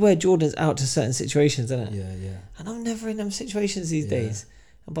know, like you wear Jordans out to certain situations, innit? Yeah. And I'm never in them situations these days.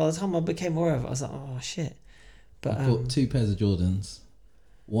 And by the time I became aware of it, I was like, oh shit. But I bought 2 pairs of Jordans.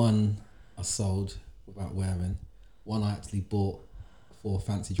 One I sold without wearing. One I actually bought for a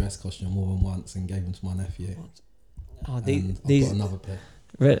fancy dress costume more than once and gave them to my nephew. Oh, I've these got another pair.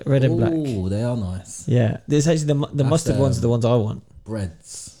 red and black. Oh, they are nice. Yeah, there's actually the mustard ones are the ones I want.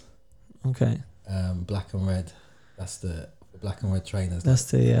 Breads. Okay. Black and red. That's the black and red trainers. That's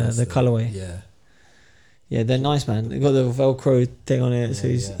the colourway. Yeah. Yeah, they're nice, man. They got the Velcro thing on it, so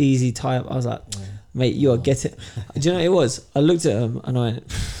it's easy tie up. I was like, mate, you are getting. Do you know what it was? I looked at them and I went,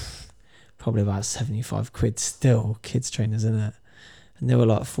 probably about 75 quid still, kids trainers, in it. And they were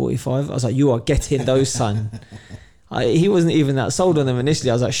like 45. I was like, you are getting those, son. He wasn't even that sold on them initially.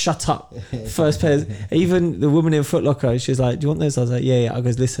 I was like, shut up. First pairs. Even the woman in Foot Locker, she was like, do you want those? I was like, yeah. I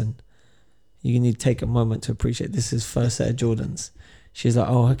goes, listen, you need to take a moment to appreciate this is first set of Jordans. She's like,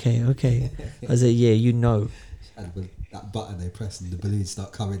 oh, okay. I was like, yeah, you know. And with that button they press and the balloons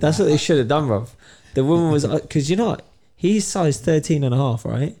start coming. That's what they should have done, bruv. The woman was, because you know what? He's size 13 and a half,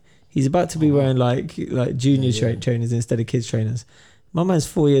 right? He's about to be wearing like junior trainers instead of kids trainers. My man's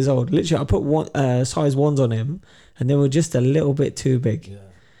 4 years old. Literally, I put size 1s on him and they were just a little bit too big. Yeah.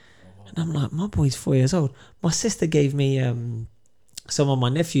 And I'm like, my boy's 4 years old. My sister gave me some of my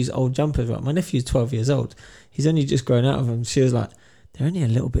nephew's old jumpers. Right, my nephew's 12 years old. He's only just grown out of them. She was like, they're only a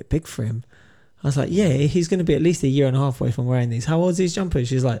little bit big for him. I was like, yeah, he's going to be at least a year and a half away from wearing these. How old's these jumpers?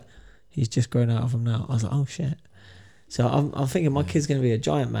 She's like, he's just grown out of them now. I was like, oh shit. So I'm thinking my kid's going to be a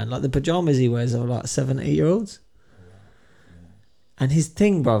giant, man. Like the pajamas he wears are like 7, 8 year olds. And his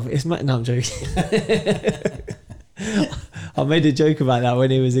thing, bruv, it's no, I'm joking. I made a joke about that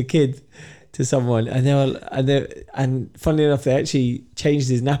when he was a kid to someone, and funnily enough, they actually changed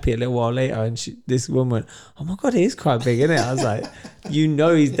his nappy a little while later, and this woman went, "Oh my god, it is quite big, isn't it?" I was like, "You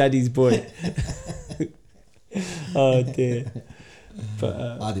know, he's daddy's boy." Oh dear.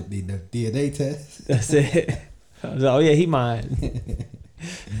 But I didn't need no DNA test. That's it. I was like, "Oh yeah, he might."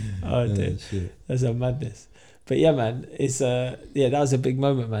 Oh dear, that's a madness. But yeah, man, it's that was a big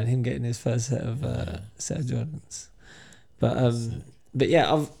moment, man. Him getting his first set of Jordans. But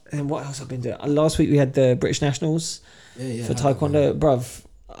yeah, and what else I've been doing? Last week we had the British Nationals for Taekwondo. Bruv,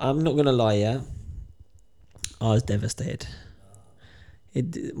 I'm not gonna lie, yeah, I was devastated.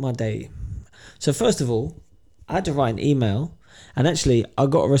 My day. So first of all, I had to write an email, and actually I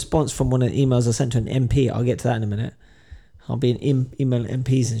got a response from one of the emails I sent to an MP. I'll get to that in a minute. I'll be emailing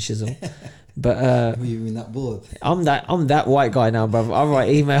MPs and shizzle. But were you in that board? I'm that white guy now, brother. I write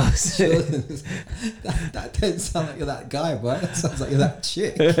emails. that don't sound like you're that guy, bro. That sounds like you're that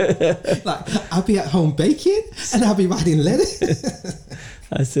chick. Like, I'll be at home baking and I'll be writing letters.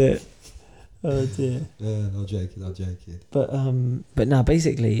 That's it. Oh dear. I'm joking. But no,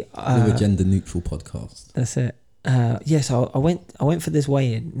 basically, we're a gender neutral podcast. That's it. So I went for this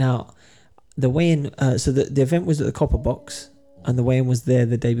weigh-in. Now, the weigh-in. So the event was at the Copper Box, and the weigh-in was there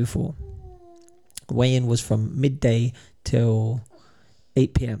the day before. Weigh-in was from midday till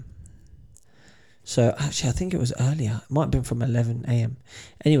 8 p.m. So actually, I think it was earlier. It might have been from 11 a.m.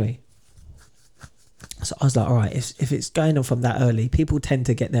 Anyway, so I was like, all right, if it's going on from that early, people tend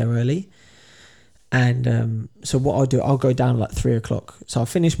to get there early. And so what I'll do, I'll go down like 3 o'clock. So I'll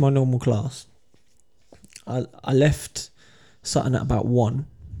finish my normal class. I left Sutton at about 1.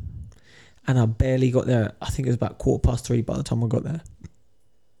 And I barely got there. I think it was about 3:15 by the time I got there.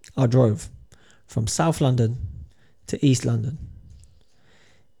 I drove from South London to East London.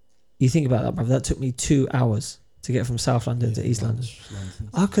 You think about that, brother. That took me 2 hours to get from South London to East London.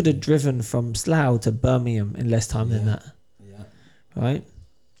 I could have driven from Slough to Birmingham in less time than that. Yeah. Right?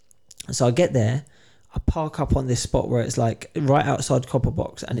 So I get there. I park up on this spot where it's like right outside Copper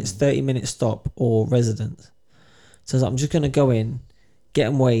Box, and it's 30-minute stop or residence. So I was like, I'm just going to go in, get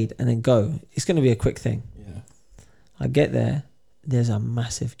them weighed, and then go. It's going to be a quick thing. Yeah. I get there. There's a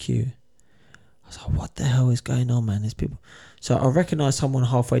massive queue. I was like, what the hell is going on, man? There's people. So I recognise someone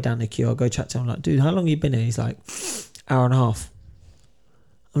halfway down the queue. I go chat to him. I'm like, dude, how long you been here? He's like, hour and a half.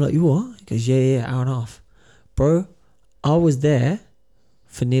 I'm like, you what? He goes, yeah, hour and a half. Bro, I was there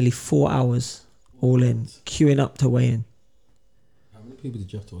for nearly 4 hours, all in, queuing up to weigh in. How many people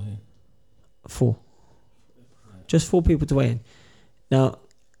did you have to weigh in? 4. Just 4 people to weigh in. Now,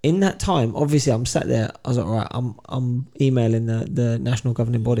 in that time, obviously, I'm sat there. I was like, all right, I'm emailing the national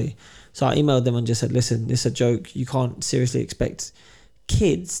governing body. So I emailed them and just said, listen, this is a joke. You can't seriously expect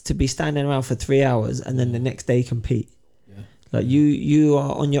kids to be standing around for 3 hours and then the next day compete. Yeah. Like you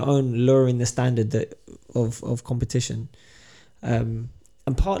are on your own lowering the standard of competition. And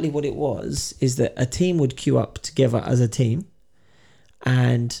partly what it was is that a team would queue up together as a team,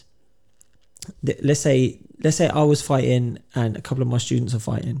 and let's say I was fighting and a couple of my students are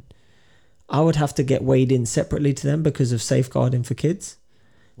fighting. I would have to get weighed in separately to them because of safeguarding for kids.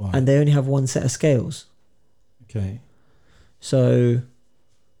 Wow. And they only have one set of scales. Okay. So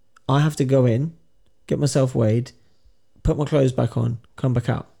I have to go in, get myself weighed, put my clothes back on, come back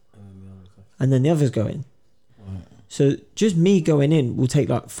out. And then the others go in. Right. So just me going in will take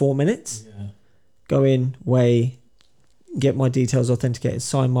like 4 minutes. Yeah. Go in, weigh, get my details authenticated,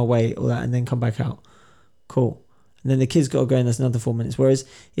 sign my weight, all that, and then come back out. Cool. And then the kids got to go in, that's another 4 minutes. Whereas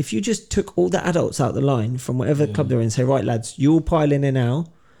if you just took all the adults out the line from whatever club they're in, say, right, lads, you all pile in now,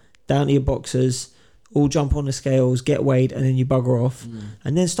 down to your boxes, all jump on the scales, get weighed, and then you bugger off.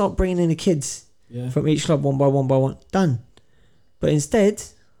 And then start bringing in the kids from each club one by one. Done. But instead,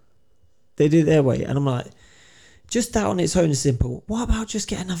 they do their way. And I'm like, just that on its own is simple. What about just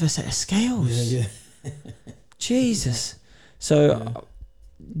get another set of scales? Yeah. Jesus. So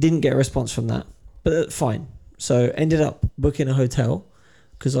didn't get a response from that. But fine. So ended up booking a hotel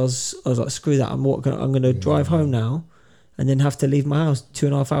because I was like, screw that. I'm going to drive home now and then have to leave my house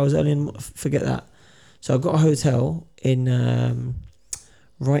 2.5 hours early and forget that. So I got a hotel in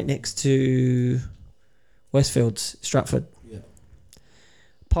right next to Westfields, Stratford. Yeah.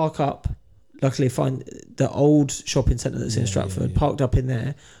 park up. Luckily, find the old shopping centre that's in Stratford. Parked up in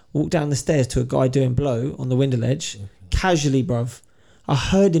there. Walked down the stairs to a guy doing blow on the window ledge. Okay. Casually, bruv. I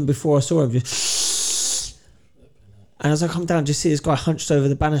heard him before I saw him. Just and as I come down, just see this guy hunched over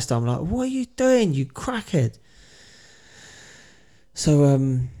the banister. I'm like, what are you doing, you crackhead?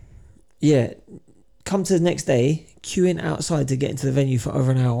 So, yeah. Come to the next day, queuing outside to get into the venue for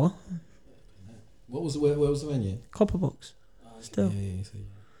over an hour. Where was the venue? Copper Box. Still.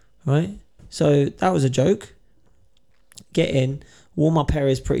 Right? So that was a joke. Get in. Warm-up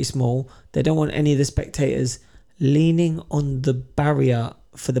area is pretty small. They don't want any of the spectators leaning on the barrier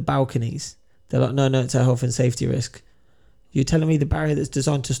for the balconies. They're like, no, it's a health and safety risk. You're telling me the barrier that's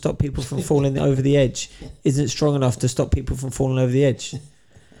designed to stop people from falling over the edge isn't strong enough to stop people from falling over the edge?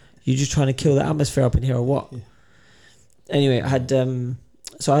 You're just trying to kill the atmosphere up in here or what? Yeah. Anyway, I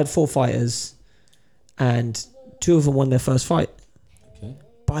had 4 fighters and 2 of them won their first fight. Okay.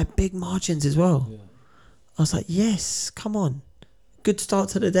 By big margins as well. Yeah. I was like, yes, come on. Good start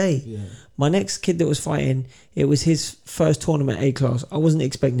to the day. Yeah. My next kid that was fighting, it was his first tournament A class. I wasn't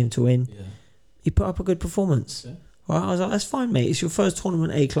expecting him to win. Yeah. He put up a good performance. Okay. Right? I was like, that's fine, mate. It's your first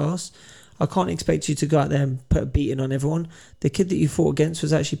tournament A class. I can't expect you to go out there and put a beating on everyone. The kid that you fought against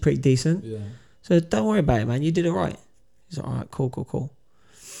was actually pretty decent. Yeah. So don't worry about it, man. You did it right. He's like, all right, cool.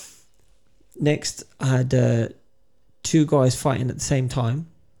 Next, I had 2 guys fighting at the same time.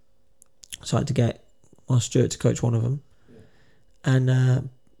 So I had to get Mark Stewart to coach one of them. Yeah. And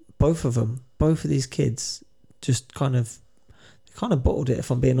both of these kids just kind of bottled it,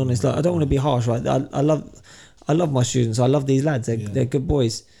 if I'm being honest. Like, I don't want to be harsh, right? I love my students. I love these lads. They're good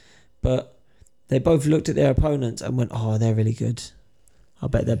boys. But they both looked at their opponents and went, oh, they're really good. I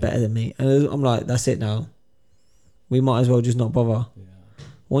bet they're better than me. And I'm like, that's it now. We might as well just not bother. Yeah.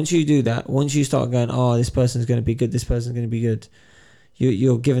 Once you do that, once you start going, oh, this person's going to be good, this person's going to be good,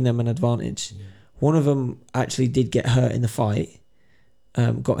 you're giving them an advantage. Yeah. One of them actually did get hurt in the fight,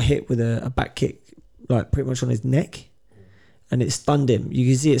 got hit with a back kick, like pretty much on his neck, and it stunned him. You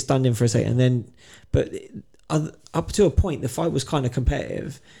can see it stunned him for a second. But up to a point, the fight was kind of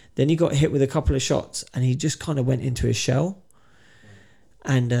competitive. Then he got hit with a couple of shots and he just kind of went into his shell.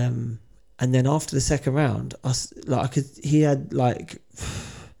 And then after the second round, he had like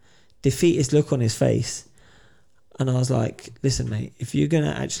defeatist look on his face. And I was like, listen, mate, if you're going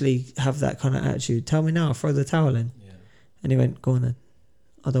to actually have that kind of attitude, tell me now, I'll throw the towel in. Yeah. And he went, go on then.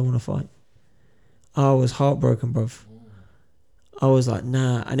 I don't want to fight. I was heartbroken, bruv. I was like,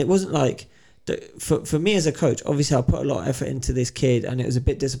 nah. And it wasn't like, for me as a coach, obviously I put a lot of effort into this kid, and it was a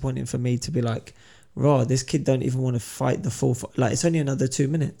bit disappointing for me to be like, raw, this kid don't even want to fight the full fight. Like, it's only another 2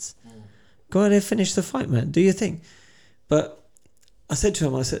 minutes. Go ahead and finish the fight, man. Do your thing. But I said to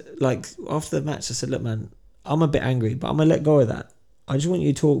him, I said, like, after the match, I said, look, man, I'm a bit angry, but I'm going to let go of that. I just want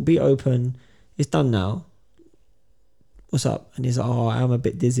you to talk, be open. It's done now. What's up? And he's like, oh, I am a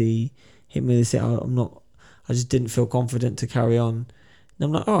bit dizzy. Hit me with this. I just didn't feel confident to carry on. And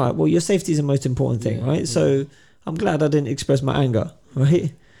I'm like, all right, well, your safety is the most important thing, right? Yeah. So I'm glad I didn't express my anger,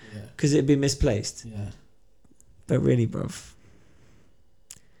 right? Because it'd be misplaced. Yeah. But really, bruv,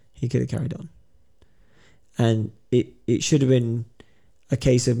 he could have carried on. And it should have been a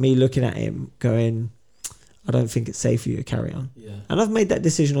case of me looking at him going, I don't think it's safe for you to carry on. Yeah. And I've made that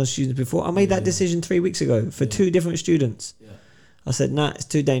decision on students before. I made that decision 3 weeks ago for 2 different students. Yeah. I said, nah, it's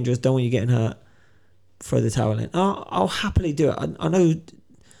too dangerous. Don't want you getting hurt. Throw the towel in. I'll happily do it. I know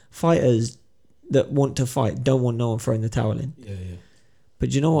fighters that want to fight don't want no one throwing the towel in. Yeah.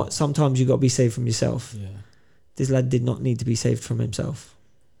 But you know what? Sometimes you got to be saved from yourself. Yeah. This lad did not need to be saved from himself.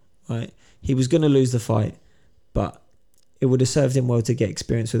 Right? He was going to lose the fight, but it would have served him well to get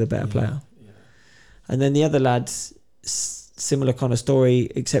experience with a better player. Yeah. And then the other lad's similar kind of story,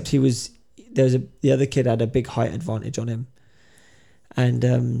 except the other kid had a big height advantage on him,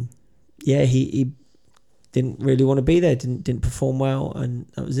 and he didn't really want to be there, didn't perform well, and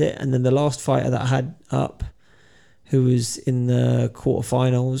that was it. And then the last fighter that I had up, who was in the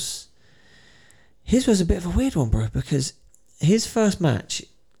quarterfinals, his was a bit of a weird one, bro, because his first match,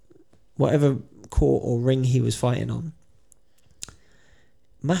 whatever court or ring he was fighting on,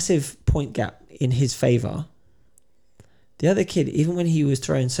 massive point gap in his favour. The other kid, even when he was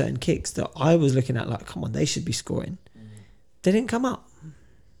throwing certain kicks that I was looking at like, come on, they should be scoring, they didn't come up.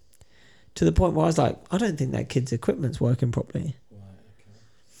 To the point where I was like, I don't think that kid's equipment's working properly. Right,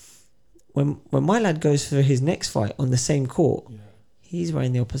 okay. When my lad goes for his next fight on the same court, he's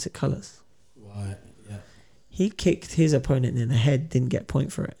wearing the opposite colours. Right, yeah. He kicked his opponent in the head, didn't get a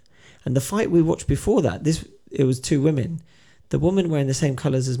point for it. And the fight we watched before that, it was 2 women. The woman wearing the same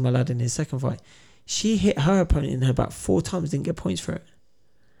colours as my lad in his second fight, she hit her opponent in her about 4 times, didn't get points for it.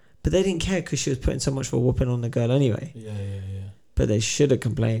 But they didn't care because she was putting so much of a whooping on the girl anyway. Yeah. But they should have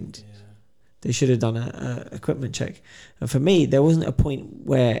complained. Yeah. They should have done a equipment check. And for me, there wasn't a point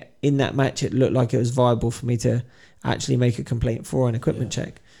where in that match it looked like it was viable for me to actually make a complaint for an equipment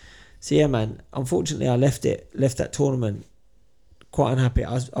check. So yeah, man, unfortunately I left that tournament quite unhappy.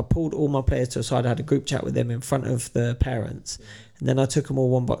 I pulled all my players to the side. I had a group chat with them in front of the parents. And then I took them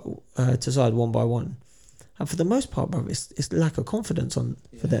all to the side one by one. And for the most part, bro, it's lack of confidence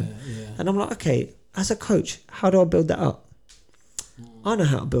for them. Yeah. And I'm like, okay, as a coach, how do I build that up? I know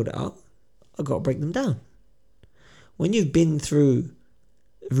how to build it up. I've got to break them down. When you've been through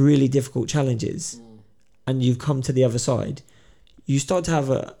really difficult challenges and you've come to the other side, you start to have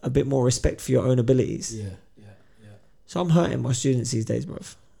a bit more respect for your own abilities. Yeah. So I'm hurting my students these days,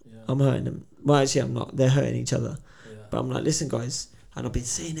 bruv. Yeah. I'm hurting them. Well, actually, I'm not. They're hurting each other. Yeah. But I'm like, listen, guys, and I've been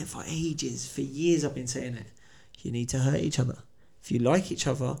saying it for ages. For years, I've been saying it. You need to hurt each other. If you like each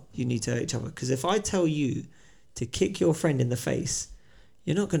other, you need to hurt each other. Because if I tell you to kick your friend in the face,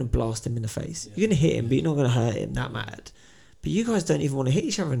 you're not going to blast him in the face. Yeah. You're going to hit him, but you're not going to hurt him that mad. But you guys don't even want to hit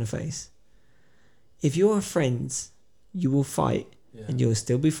each other in the face. If you're friends, you will fight, and you'll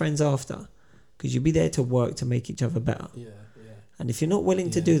still be friends after. Because you'll be there to work to make each other better. And if you're not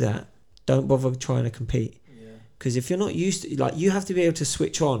willing to do that, don't bother trying to compete. Because if you're not used to, like, you have to be able to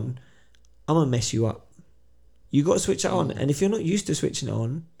switch on. I'm going to mess you up. You got to switch it on. And if you're not used to switching it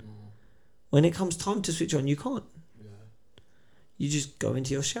on, when it comes time to switch on, you can't. You just go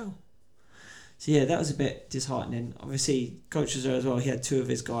into your shell. So yeah, that was a bit disheartening. Obviously, Coach Azar as well, he had two of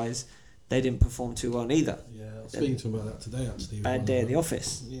his guys. They didn't perform too well either. Yeah, I was speaking to him about that today, actually. Bad day at the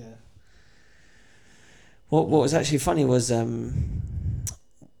office. Yeah. What was actually funny was one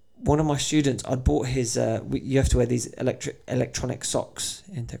of my students, I'd bought his, you have to wear these electronic socks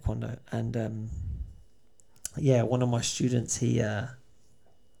in Taekwondo. And one of my students, he had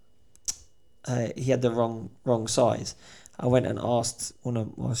the wrong size. I went and asked one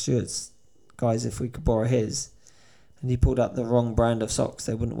of my students, guys, if we could borrow his. And he pulled out the wrong brand of socks.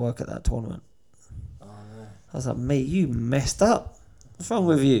 They wouldn't work at that tournament. Oh, no. I was like, mate, you messed up. What's wrong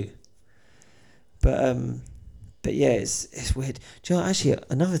with you? But yeah, it's weird. Do you know, actually,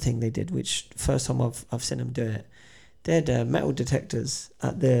 another thing they did, which first time I've seen them do it, they had metal detectors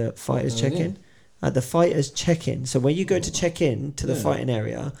at the fighters check-in. At the fighters check-in. So when you go to check in to the fighting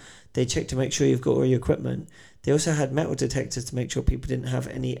area, they check to make sure you've got all your equipment. They also had metal detectors to make sure people didn't have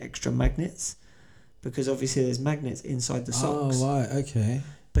any extra magnets, because obviously there's magnets inside the socks. Oh, right, okay.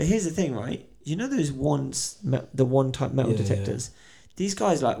 But here's the thing, right? You know those the one-type metal detectors? Yeah. These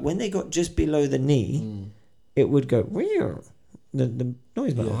guys, like, when they got just below the knee, it would go, the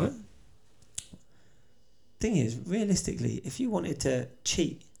noise went right? Thing is, realistically, if you wanted to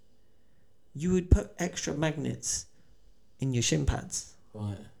cheat, you would put extra magnets in your shin pads.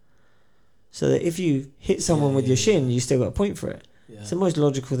 Right. So that if you hit someone with your shin, you still got a point for it. Yeah. It's the most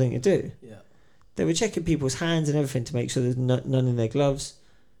logical thing to do. Yeah. They were checking people's hands and everything to make sure there's none in their gloves.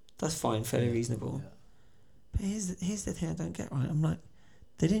 That's fine, fairly reasonable. Yeah. But here's the thing I don't get right. I'm like,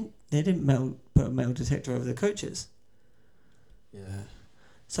 they didn't put a metal detector over the coaches. Yeah.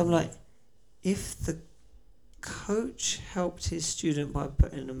 So I'm like, if the coach helped his student by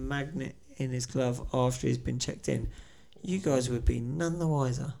putting a magnet in his glove after he's been checked in, you guys would be none the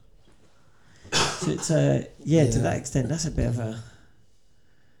wiser. So it's to that extent, that's a bit of a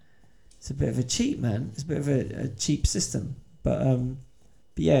cheat, man. It's a bit of a cheap system, but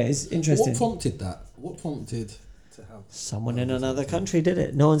yeah, it's interesting. What prompted that? What prompted to have someone in another country did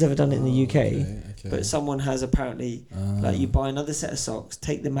it? No one's ever done it in the UK, okay. But someone has apparently. Like, you buy another set of socks,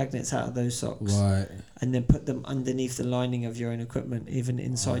 take the magnets out of those socks, right, and then put them underneath the lining of your own equipment, even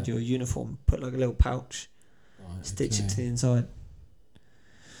inside your uniform. Put like a little pouch, stitch it to the inside.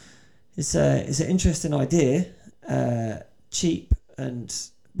 It's an interesting idea, cheap,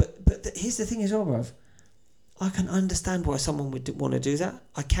 but here's the thing as well, bruv. I can understand why someone would want to do that.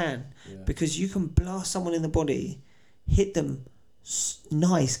 I can, because you can blast someone in the body, hit them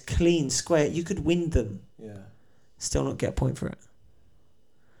nice, clean, square. You could win them, still not get a point for it.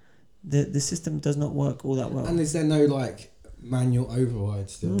 The system does not work all that well. And is there no like manual override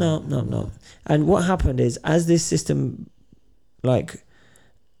still? No. And what happened is, as this system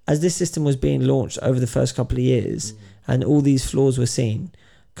was being launched over the first couple of years, and all these flaws were seen,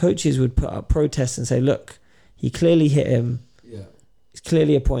 coaches would put up protests and say, look, he clearly hit him. Yeah. It's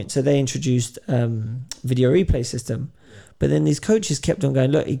clearly a point. So they introduced video replay system. Yeah. But then these coaches kept on going,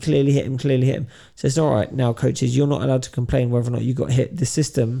 look, he clearly hit him. So it's all right, now, coaches, you're not allowed to complain whether or not you got hit. The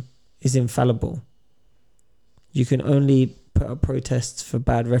system is infallible. You can only put up protests for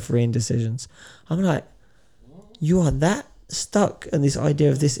bad refereeing decisions. I'm like, you are that stuck in this idea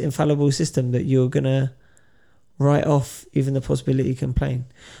of this infallible system that you're gonna write off even the possibility of complain.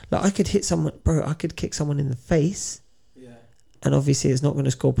 Like, I could hit someone, bro. I could kick someone in the face, and obviously it's not going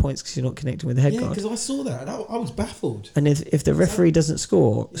to score points because you're not connecting with the head guard. because I saw that and I was baffled. And if the referee doesn't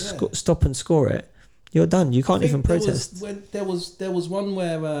stop and score it, you're done. You can't even protest. There was one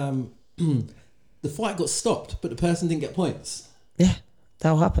where the fight got stopped, but the person didn't get points. Yeah,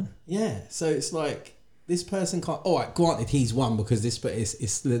 that'll happen. Yeah, so it's like this person can't. All right, granted he's won because this, but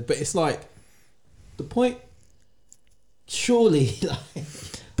it's like the point. Surely, like,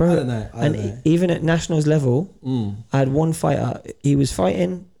 bro. I don't know. Even at nationals level, I had one fighter. He was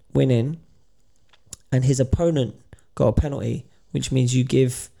fighting, winning, and his opponent got a penalty, which means you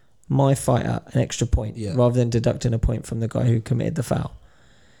give my fighter an extra point rather than deducting a point from the guy who committed the foul.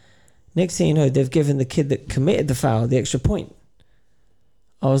 Next thing you know, they've given the kid that committed the foul the extra point.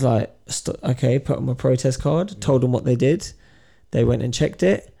 I was like, okay, put on my protest card, told them what they did. They went and checked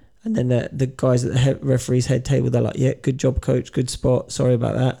it. And then the guys at the referee's head table, they're like, yeah, good job, coach, good spot. Sorry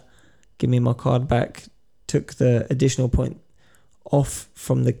about that. Give me my card back. Took the additional point off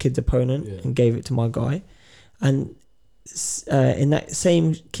from the kid's opponent and gave it to my guy. And in that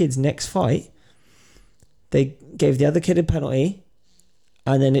same kid's next fight, they gave the other kid a penalty,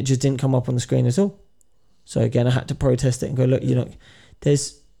 and then it just didn't come up on the screen at all. So again, I had to protest it and go, look,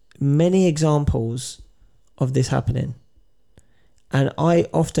 there's many examples of this happening. And I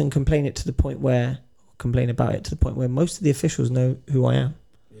often complain about it to the point where most of the officials know who I am.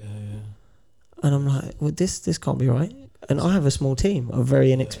 Yeah. And I'm like, well, this can't be right. And I have a small team of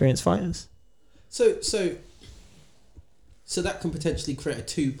very inexperienced fighters. So that can potentially create a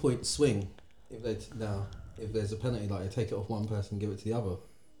 2-point swing if there's a penalty, like they take it off one person, give it to the other.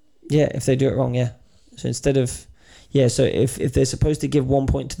 Yeah, if they do it wrong, yeah. So instead of, so if they're supposed to give 1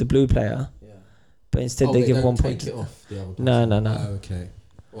 point to the blue player. But instead they give 1 point. Take it off the other person. No. Oh, okay.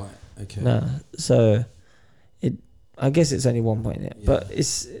 Right. Okay. No. So I guess it's only 1 point. Yeah. But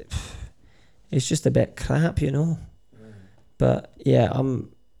it's just a bit crap, But yeah,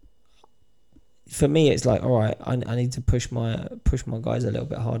 for me it's like, all right, I need to push my guys a little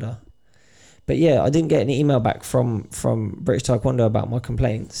bit harder. But yeah, I didn't get any email back from British Taekwondo about my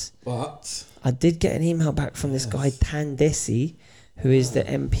complaints. But I did get an email back from this guy Tan Dhesi, who is the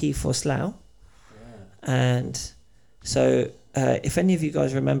MP for Slough. And so if any of you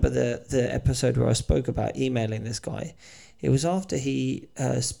guys remember the episode where I spoke about emailing this guy, it was after he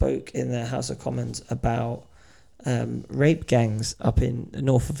spoke in the House of Commons about rape gangs up in the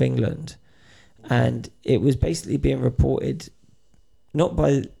north of England, and it was basically being reported not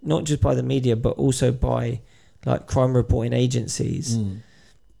just by the media but also by like crime reporting agencies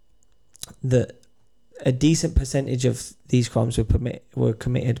that a decent percentage of these crimes were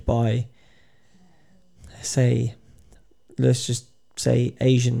committed by, let's just say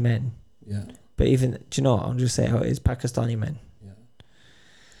Asian men. Yeah. But even, do you know what? I'll just say how it is, Pakistani men. Yeah.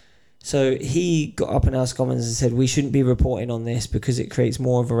 So he got up in House of Commons and said we shouldn't be reporting on this because it creates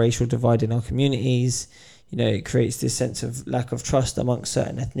more of a racial divide in our communities. It creates this sense of lack of trust amongst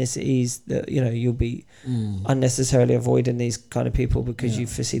certain ethnicities that, you'll be unnecessarily avoiding these kind of people because you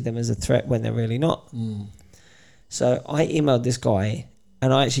foresee them as a threat when they're really not. So I emailed this guy.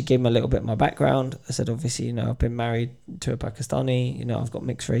 And I actually gave him a little bit of my background. I said, obviously, I've been married to a Pakistani. I've got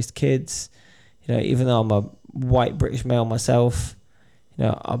mixed race kids. Even though I'm a white British male myself,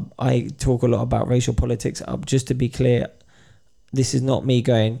 I talk a lot about racial politics. Just to be clear, this is not me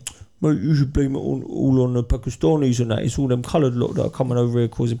going, mate, you should blame it all on the Pakistanis and that. It's all them coloured lot that are coming over here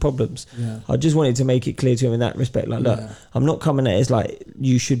causing problems. Yeah. I just wanted to make it clear to him in that respect. Like, look, I'm not coming at it as like,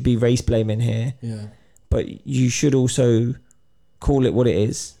 you should be race blaming here. Yeah. But you should also call it what it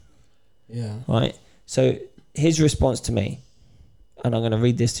is. Yeah. Right? So his response to me, and I'm going to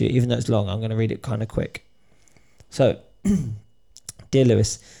read this to you, even though it's long, I'm going to read it kind of quick. So, Dear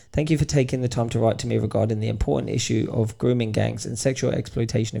Lewis, thank you for taking the time to write to me regarding the important issue of grooming gangs and sexual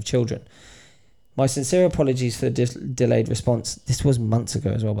exploitation of children. My sincere apologies for the delayed response. This was months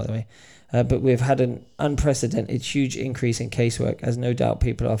ago as well, by the way. But we've had an unprecedented huge increase in casework, as no doubt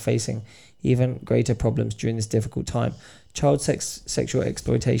people are facing even greater problems during this difficult time. Child sexual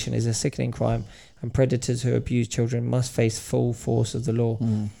exploitation is a sickening crime, and predators who abuse children must face full force of the law.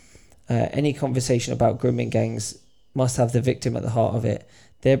 Any conversation about grooming gangs must have the victim at the heart of it.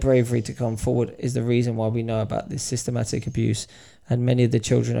 Their bravery to come forward is the reason why we know about this systematic abuse, and many of the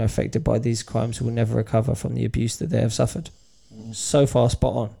children are affected by these crimes will never recover from the abuse that they have suffered. So far,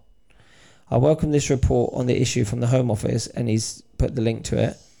 spot on. I welcome this report on the issue from the Home Office, and he's put the link to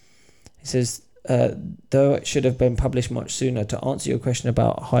it. He says, though it should have been published much sooner. To answer your question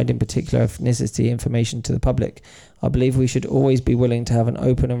about hiding particular ethnicity information to the public, I believe we should always be willing to have an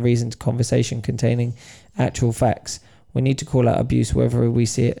open and reasoned conversation containing actual facts. We need to call out abuse whether we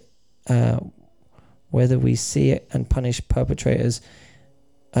see it, and punish perpetrators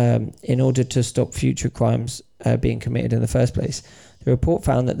in order to stop future crimes being committed in the first place. The report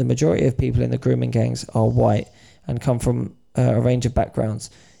found that the majority of people in the grooming gangs are white and come from a range of backgrounds.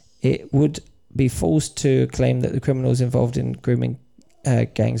 It would be false to claim that the criminals involved in grooming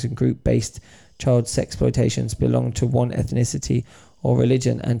gangs and group-based child sexploitations belong to one ethnicity or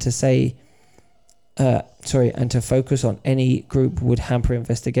religion, and to say, and to focus on any group would hamper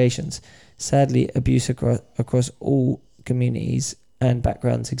investigations. Sadly, abuse across all communities and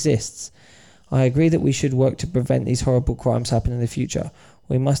backgrounds exists. I agree that we should work to prevent these horrible crimes happening in the future.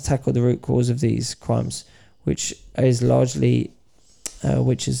 We must tackle the root cause of these crimes, which is largely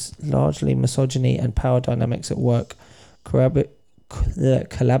misogyny and power dynamics at work,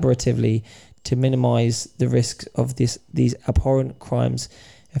 collaboratively to minimize the risks of these abhorrent crimes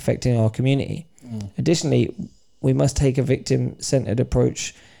affecting our community. Additionally, we must take a victim-centered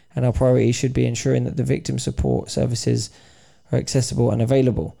approach, and our priority should be ensuring that the victim support services are accessible and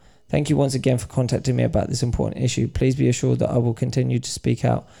available. Thank you once again for contacting me about this important issue. Please be assured that I will continue to speak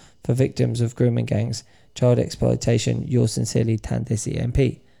out for victims of grooming gangs, child exploitation. Yours sincerely, Tan Dhesi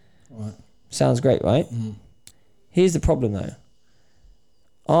MP. Right. Sounds great, right? Here's the problem though.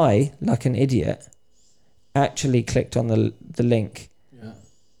 I, like an idiot, actually clicked on the link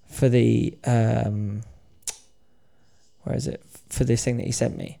for the for this thing that he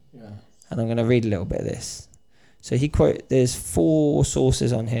sent me, and I'm going to read a little bit of this. So there's 4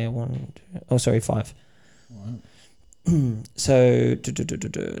 sources on here. 5. Right. So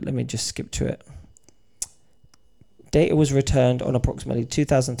let me just skip to it. Data was returned on approximately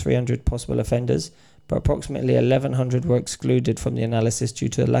 2,300 possible offenders, but approximately 1,100 were excluded from the analysis due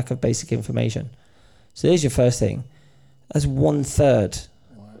to a lack of basic information. So there's your first thing. That's 1/3.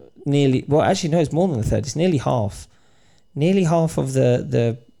 Nearly, well, actually, no, it's more than 1/3. It's nearly half. Nearly half of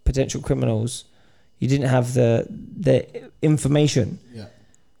the potential criminals, you didn't have the information. Yeah.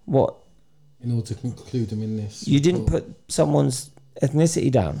 What? In order to conclude them in this. You didn't put someone's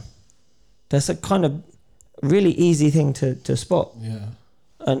ethnicity down. That's a kind of really easy thing to spot. Yeah.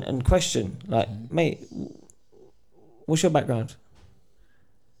 And question, like, mate, what's your background?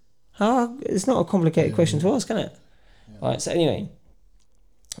 It's not a complicated question to ask, can it? Yeah. Right, so anyway,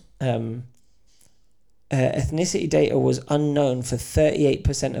 ethnicity data was unknown for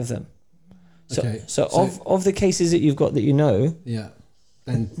 38% of them. So of the cases that you've got that you know,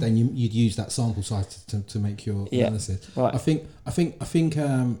 then you'd use that sample size to make your analysis. Right. I think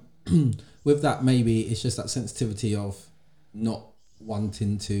with that, maybe it's just that sensitivity of not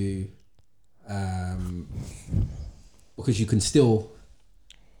wanting to, because you can still,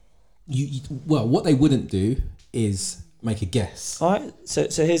 what they wouldn't do is make a guess. All right.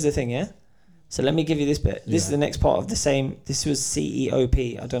 So here's the thing, yeah. So let me give you this bit. This is the next part of the same. This was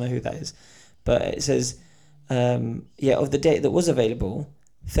CEOP. I don't know who that is, but it says, of the data that was available,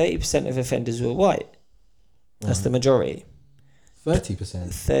 30% of offenders were white. That's the majority. 30%.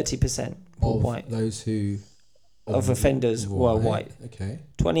 30% were white. Those who of offenders were white. Okay.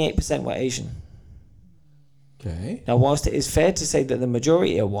 28% were Asian. Okay. Now, whilst it is fair to say that the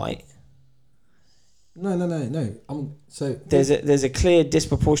majority are white, no. So there's a clear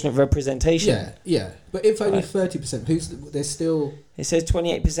disproportionate representation. Yeah. But if only 30%, there's still. It says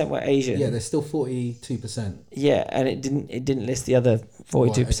 28% were Asian. Yeah, there's still 42%. Yeah, and it didn't list the other 42%.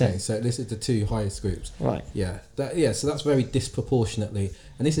 Right, okay, so it listed the 2 highest groups. Right. Yeah. So that's very disproportionately,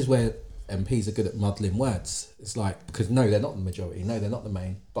 and this is where MPs are good at muddling words. It's like, because no, they're not the majority. No, they're not the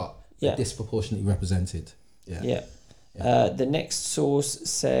main, but they're disproportionately represented. Yeah. The next source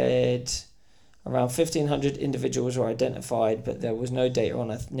said around 1,500 individuals were identified, but there was no data on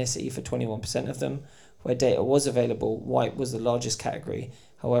ethnicity for 21% of them. Where data was available, white was the largest category.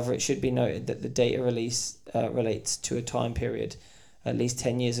 However, it should be noted that the data relates to a time period at least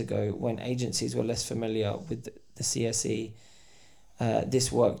 10 years ago when agencies were less familiar with the CSE.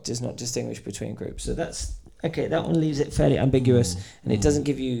 This work does not distinguish between groups. So that's okay. That one leaves it fairly ambiguous, and it doesn't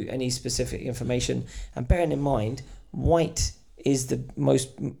give you any specific information. And bearing in mind, white is the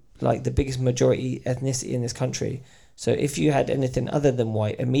biggest majority ethnicity in this country. So if you had anything other than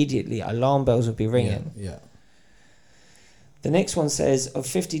white, immediately alarm bells would be ringing. Yeah. The next one says, of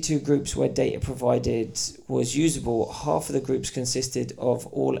 52 groups where data provided was usable, half of the groups consisted of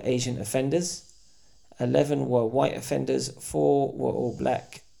all Asian offenders, 11 were white offenders, 4 were all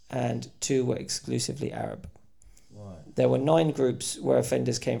black, and 2 were exclusively Arab. Right. There were 9 groups where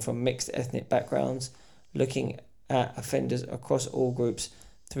offenders came from mixed ethnic backgrounds. Looking at offenders across all groups,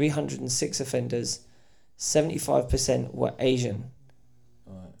 306 offenders, 75% were Asian.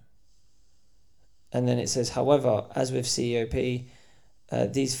 Right. And then it says, however, as with CEOP,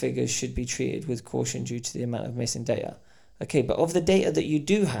 these figures should be treated with caution due to the amount of missing data. Okay, but of the data that you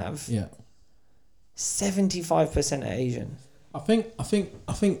do have, 75% are Asian. I think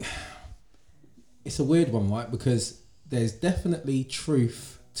it's a weird one, right? Because there's definitely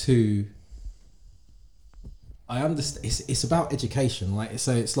truth to. I understand. It's about education, right?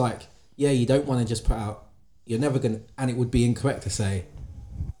 So it's like, yeah, you don't want to just put out. You're never gonna, and it would be incorrect to say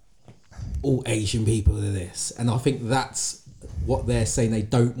all Asian people are this, and I think that's what they're saying. They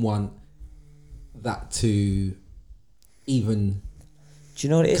don't want that to even. Do you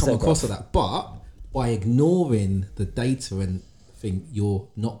know what it is? Come across that, but by ignoring the data and thing, you're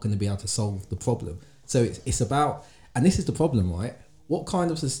not going to be able to solve the problem. So it's about, and this is the problem, right? What kind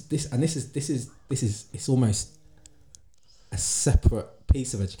of this? And this is it's almost a separate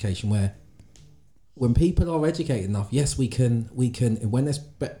piece of education where when people are educated enough, yes, we can when there's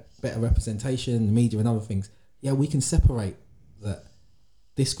better representation, media and other things, yeah, we can separate that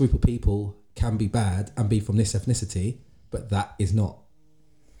this group of people can be bad and be from this ethnicity, but that is not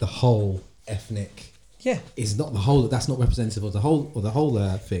the whole ethnic. Yeah, is not the whole. That's not representative of the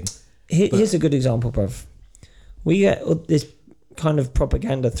whole thing. Here's a good example, bruv. We get this kind of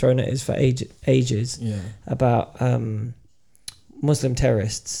propaganda thrown at us for ages about Muslim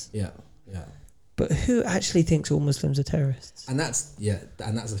terrorists. Yeah. But who actually thinks all Muslims are terrorists? And that's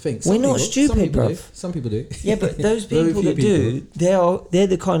the thing. We're not stupid, bruv. Some people do. Yeah, but those people that do, they're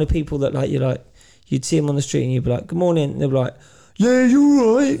the kind of people that you'd see them on the street and you'd be like, "Good morning," and they'd be like, "Yeah,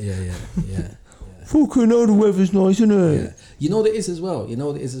 you're right." Yeah. Fucking hell, the weather's nice, isn't it? Yeah. You know what it is as well.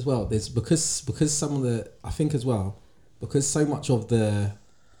 There's because some of the, I think as well, because so much of the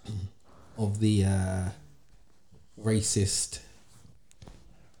racist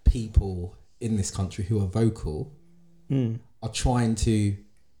people in this country who are vocal are trying to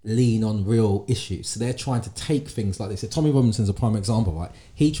lean on real issues. So they're trying to take things like this. So Tommy Robinson's a prime example, right?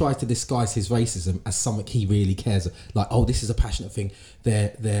 He tries to disguise his racism as something he really cares. Like, oh, this is a passionate thing.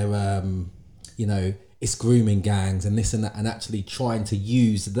 They're it's grooming gangs and this and that, and actually trying to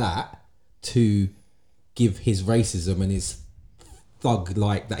use that to give his racism and his thug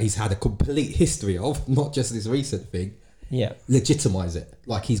like that he's had a complete history of, not just this recent thing. Yeah, legitimize it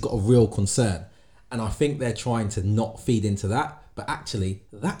like he's got a real concern, and I think they're trying to not feed into that, but actually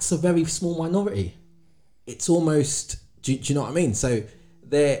that's a very small minority. It's almost, do you know what I mean? So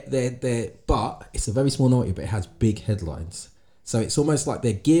they're but it's a very small minority, but it has big headlines. So it's almost like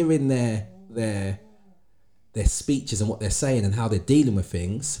they're gearing their speeches and what they're saying and how they're dealing with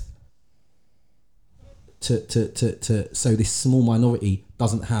things to so this small minority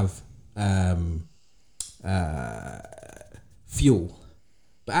doesn't have fuel.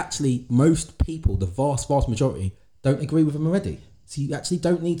 But actually most people, the vast majority, don't agree with them already. So you actually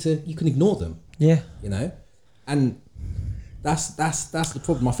don't need to, you can ignore them. Yeah. You know? And that's the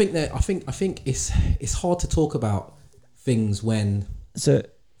problem. I think it's hard to talk about things when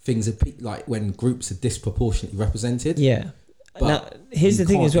things are like when groups are disproportionately represented. Yeah. But now here's the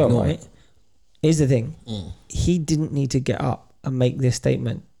thing as well, right? Here's the thing. He didn't need to get up and make this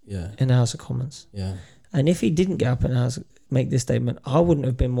statement in the House of Commons. Yeah. And if he didn't get up and make this statement, I wouldn't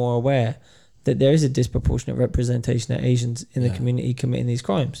have been more aware that there is a disproportionate representation of Asians in the community committing these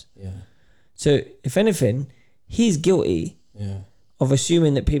crimes. Yeah. So if anything, he's guilty of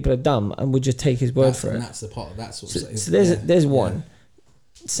assuming that people are dumb and would just take his word for it. And that's the part. That's what. So there's one.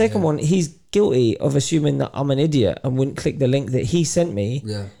 Second one, he's guilty of assuming that I'm an idiot and wouldn't click the link that he sent me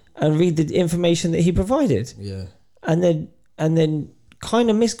and read the information that he provided. Yeah. And then kind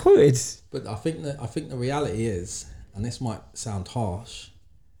of misquoted. But I think the reality is, and this might sound harsh,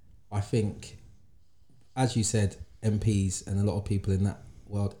 I think, as you said, MPs and a lot of people in that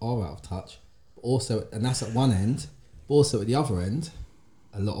world are out of touch. But also, and that's at one end. But also at the other end,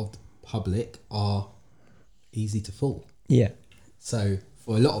 a lot of the public are easy to fool. Yeah. So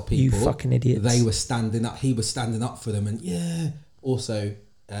for a lot of people, you fucking idiots, they were standing up. He was standing up for them, and also,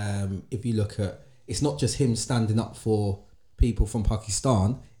 if you look at, it's not just him standing up for people from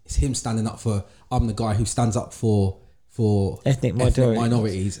Pakistan. It's him standing up for. I'm the guy who stands up for ethnic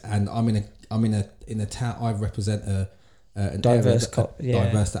minorities, and I'm in a town. I represent an diverse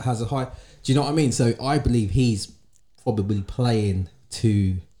diverse that has a high. Do you know what I mean? So I believe he's probably playing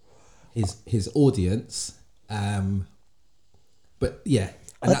to his audience. But yeah,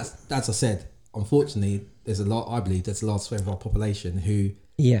 and that's as I said. Unfortunately, I believe there's a large swathe of our population who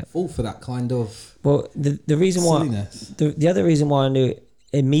Yeah. fall for that kind of Well, the reason silliness. why the other reason why I knew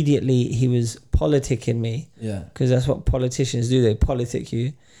immediately he was politicking me, Yeah. because that's what politicians do. They politic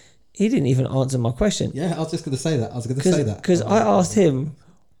you. He didn't even answer my question. Yeah, I was just going to say that. Because I asked him,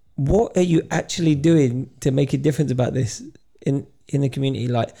 what are you actually doing to make a difference about this in the community?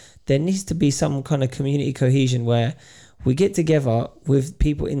 Like, there needs to be some kind of community cohesion where we get together with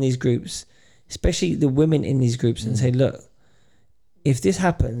people in these groups, especially the women in these groups, and say, look, if this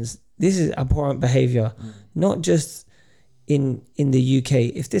happens, this is abhorrent behavior, not just in the UK.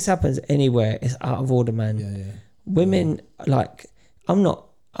 If this happens anywhere, it's out of order, man. Yeah. Women, like, I'm not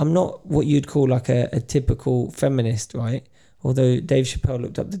what you'd call like a typical feminist, right? Although Dave Chappelle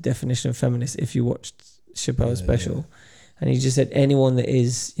looked up the definition of feminist, if you watched Chappelle's special, and he just said anyone that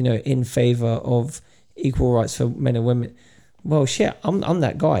is, in favor of equal rights for men and women. Well, shit, I'm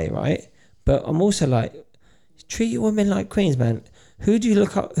that guy, right? But I'm also like, treat your women like queens, man. Who do you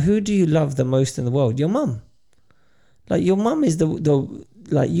look up? Who do you love the most in the world? Your mum. Like, your mum is the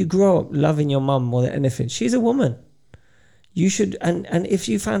like, you grow up loving your mum more than anything. She's a woman. You should, and if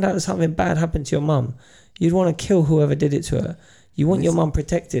you found out that something bad happened to your mum, you'd want to kill whoever did it to her. You want your mum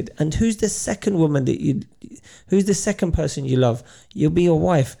protected. And who's the second woman who's the second person you love? You'll be your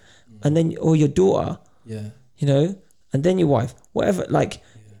wife, and then, or your daughter. Yeah. And then your wife. Whatever. Like,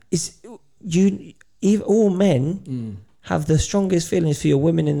 it's you. All men have the strongest feelings for your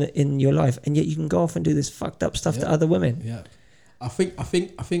women in your life, and yet you can go off and do this fucked up stuff to other women. Yeah. I think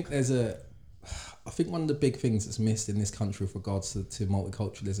one of the big things that's missed in this country with regards to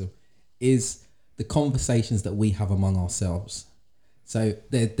multiculturalism is the conversations that we have among ourselves. So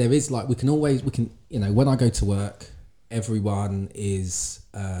there is, like, we can when I go to work, everyone's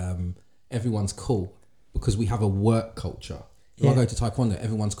cool because we have a work culture. If I go to Taekwondo,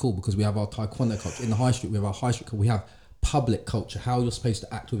 everyone's cool because we have our Taekwondo culture. In the high street, we have our high street culture. We have public culture, how you're supposed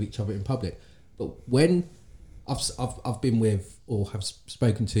to act with each other in public. But when I've been with or have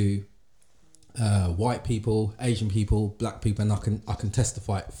spoken to white people, Asian people, black people, and I can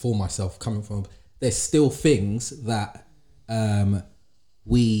testify for myself coming from, there's still things that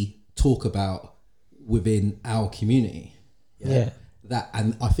we talk about within our community. That,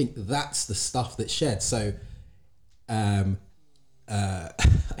 and I think that's the stuff that's shared. So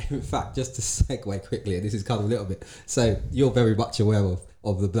in fact, just to segue quickly, and this is kind of a little bit, so you're very much aware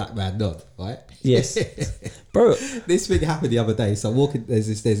of the black man nod, right? Yes. Bro, this thing happened the other day. So I'm walking, there's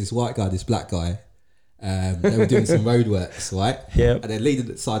this white guy, this black guy. They were doing some road works, right? Yeah. And they're leaning at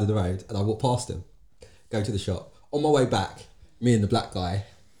the side of the road, and I walk past him, go to the shop. On my way back, me and the black guy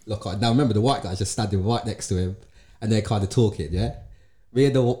look on. Now remember, the white guy's just standing right next to him, and they're kind of talking, yeah? Me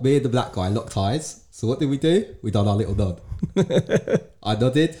and the black guy locked eyes. So what did we do? We done our little nod. I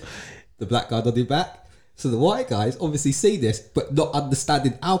nodded, the black guy nodded back. So the white guys obviously see this, but not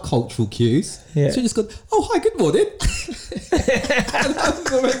understanding our cultural cues. Yeah. So he just gone, oh, hi, good morning. And I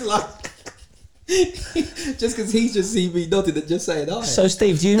was always like, just because he's just seen me nodding and just saying hi. So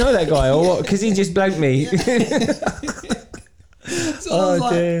Steve, do you know that guy or what? Because he just blanked me. So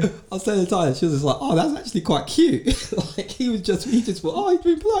I was telling Tyler, she was just like, oh, that's actually quite cute. Like he just thought, oh, he's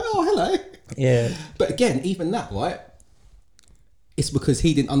been polite, oh, hello. Yeah. But again, even that, right? It's because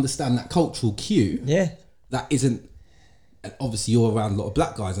he didn't understand that cultural cue. Yeah. That isn't, and obviously you're around a lot of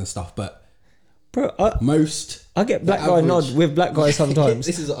black guys and stuff, but bro, I get black guy nod with black guys sometimes.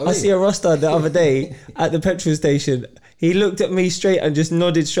 This is what I mean. I see a Rasta the other day at the petrol station. He looked at me straight and just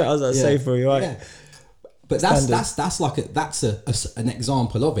nodded straight. I was like, safe for you, right? Yeah. But that's an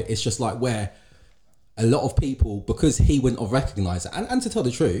example of it. It's just like where a lot of people, because he wouldn't have recognised it, and to tell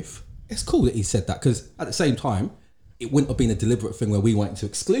the truth, it's cool that he said that, because at the same time, it wouldn't have been a deliberate thing where we wanted to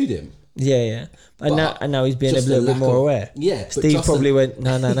exclude him. Yeah. And now he's being a little bit more aware. Yeah. Steve probably went,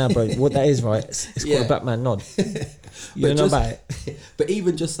 no, bro. What that is, right? It's called a black man nod. You don't know about it. But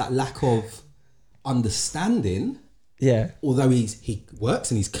even just that lack of understanding. Yeah. Although he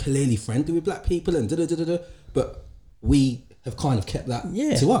works and he's clearly friendly with black people and but we have kind of kept that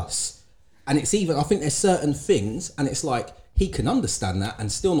to us. And it's even, I think there's certain things, and it's like he can understand that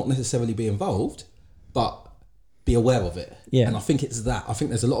and still not necessarily be involved, but be aware of it. Yeah. And I think it's that. I think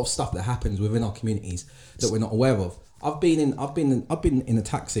there's a lot of stuff that happens within our communities that we're not aware of. I've been in a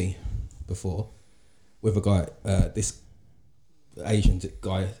taxi before with a guy, this Asian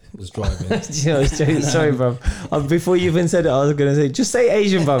guy was driving. Sorry, bruv. Before you even said it, I was going to say, just say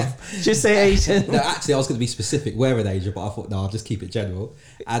Asian, bruv. Just say Asian. No, actually, I was going to be specific where in Asia, but I thought, no, I'll just keep it general.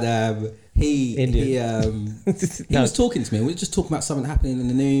 And he was talking to me. We were just talking about something happening in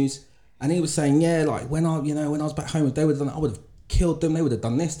the news, and he was saying, yeah, like when I was back home, they would have done, I would have killed them. They would have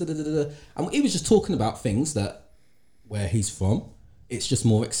done this, and he was just talking about things that where he's from. it's just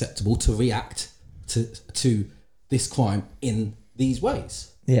more acceptable to react to this crime in these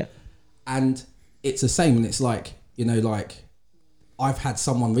ways. Yeah. And it's the same, and it's like, you know, like I've had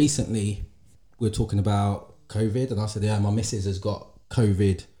someone recently, we were talking about COVID, and I said, yeah, my missus has got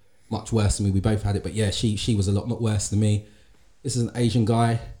COVID much worse than me. We both had it, but yeah, she was a lot worse than me. This is an Asian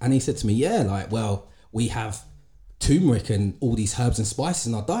guy, and he said to me, yeah, like, well, we have turmeric and all these herbs and spices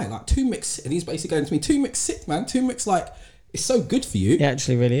in our diet, like turmeric's, and he's basically going to me, turmeric's sick, man. Turmeric's like, it's so good for you. It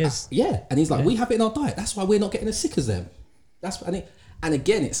actually really is. Yeah, and he's like, we have it in our diet. That's why we're not getting as sick as them. And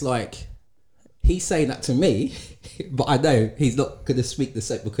again, it's like, he's saying that to me, but I know he's not going to speak the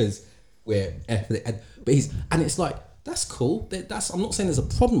same because we're ethnic. But it's like, that's cool. I'm not saying there's a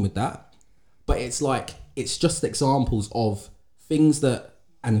problem with that, but it's like, it's just examples of things that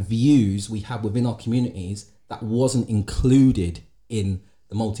and views we have within our communities that wasn't included in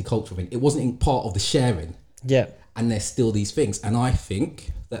the multicultural thing. It wasn't in part of the sharing. Yeah. And there's still these things. And I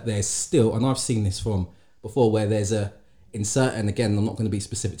think that there's still, and I've seen this from before, where there's in certain, again, I'm not going to be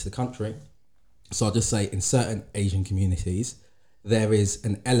specific to the country, so I'll just say in certain Asian communities, there is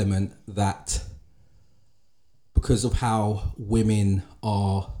an element that because of how women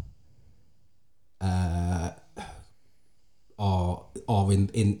are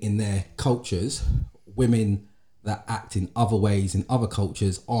in their cultures, women that act in other ways in other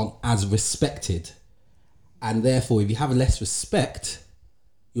cultures aren't as respected, and therefore if you have less respect,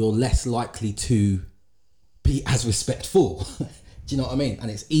 you're less likely to be as respectful. Do you know what I mean? And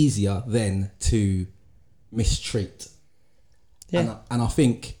it's easier then to mistreat. Yeah. And I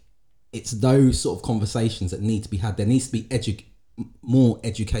think it's those sort of conversations that need to be had. There needs to be more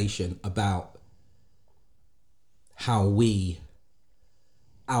education about how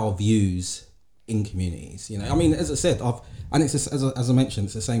our views in communities, you know. I mean, as I said, it's just, as I mentioned,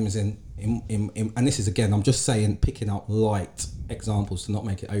 it's the same as in and this is, again, I'm just saying, picking out light examples to not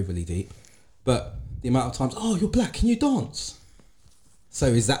make it overly deep, but the amount of times, oh, you're black, can you dance? So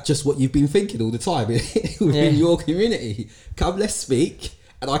is that just what you've been thinking all the time within your community? Come, let's speak,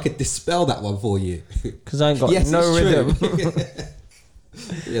 and I could dispel that one for you. Because I ain't got no rhythm.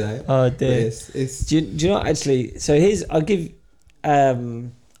 You know. Oh dear. Do you know actually? So I'll give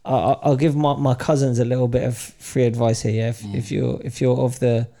I'll give my cousins a little bit of free advice here. Yeah? If you're of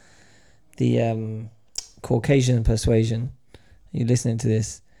the Caucasian persuasion, you're listening to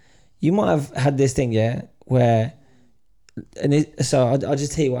this, you might have had this thing, yeah, where. So I'll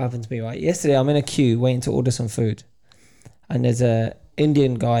just tell you what happened to me, right? Yesterday I'm in a queue waiting to order some food, and there's a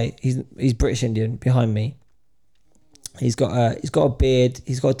Indian guy, he's British Indian, behind me. He's got a beard,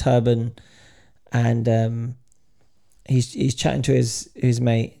 he's got a turban, and he's chatting to his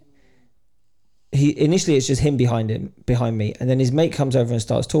mate. Initially it's just him behind me, and then his mate comes over and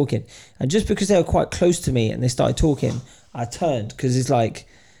starts talking, and just because they were quite close to me and they started talking, I turned, because it's like,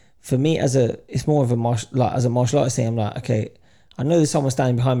 for me, it's more of a martial artist thing. I'm like, okay, I know there's someone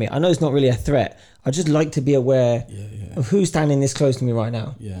standing behind me. I know it's not really a threat. I just like to be aware of who's standing this close to me right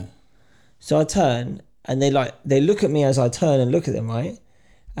now. Yeah. So I turn, and they look at me as I turn and look at them, right?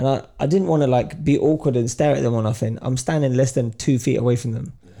 And I didn't want to be awkward and stare at them or nothing. I'm standing less than 2 feet away from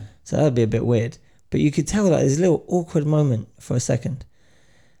them. Yeah. So that'd be a bit weird. But you could tell there's a little awkward moment for a second.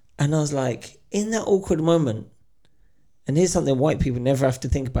 And I was like, in that awkward moment, and here's something white people never have to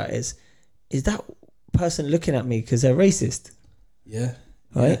think about is that person looking at me because they're racist? Yeah.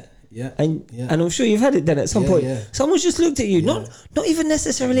 Right? Yeah. And I'm sure you've had it then at some point. Yeah. Someone's just looked at you, not even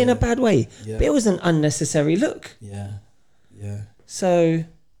necessarily in a bad way, but it was an unnecessary look. Yeah. Yeah. So.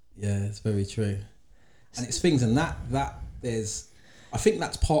 Yeah, it's very true. And it's things, and that I think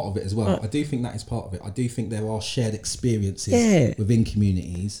that's part of it as well. Right. I do think that is part of it. I do think there are shared experiences within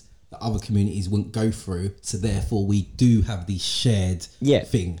communities that other communities wouldn't go through, so therefore we do have these shared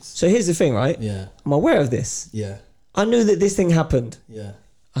things. So here's the thing, right? Yeah. I'm aware of this. Yeah. I knew that this thing happened. Yeah.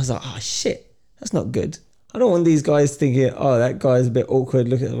 I was like, oh shit, that's not good. I don't want these guys thinking, oh, that guy's a bit awkward,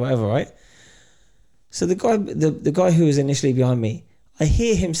 look at whatever, right? So the guy who was initially behind me, I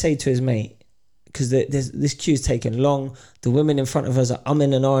hear him say to his mate, because this queue's taken long, the women in front of us are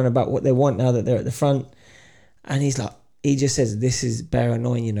umming and ahhing about what they want now that they're at the front, and he's like, he just says, this is bare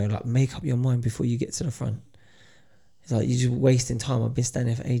annoying, you know, like, make up your mind before you get to the front. He's like, you're just wasting time. I've been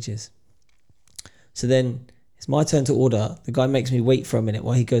standing here for ages. So then it's my turn to order. The guy makes me wait for a minute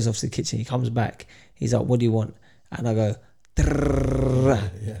while he goes off to the kitchen. He comes back. He's like, what do you want? And I go,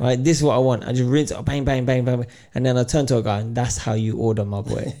 right, this is what I want. I just rinse it, bang, bang, bang, bang. And then I turn to a guy, and that's how you order, my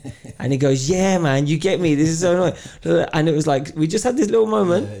boy. And he goes, yeah, man, you get me. This is so annoying. And it was like, we just had this little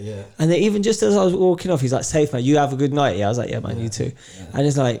moment. And then even just as I was walking off, he's like, safe, man, you have a good night. Yeah, I was like, yeah, man, you too. And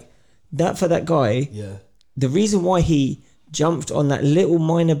it's like, that for that guy, the reason why he jumped on that little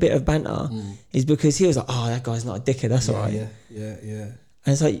minor bit of banter is because he was like, oh, that guy's not a dickhead, that's all right. Yeah. And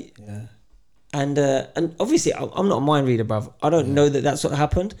it's like, Yeah. and obviously I'm not a mind reader, bruv. I don't know that that's what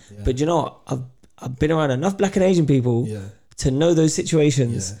happened, but you know what? I've been around enough black and Asian people to know those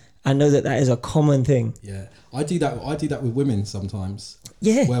situations and know that is a common thing. Yeah, I do that with women sometimes.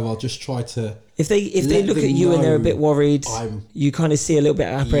 Yeah, where I'll just try to if they look at you and they're a bit worried, you kind of see a little bit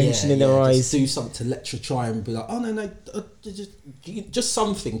of apprehension in their eyes. Just do something to try and be like, oh no, just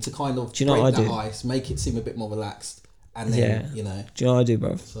something to kind of do you know break what I that do? ice, make it seem a bit more relaxed, and then Do you know what I do,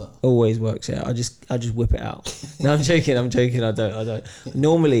 bro? Always works. Yeah, I just whip it out. No, I'm joking. I don't.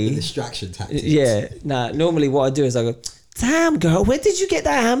 Normally, the distraction tactics. Yeah, normally what I do is I go, damn girl, where did you get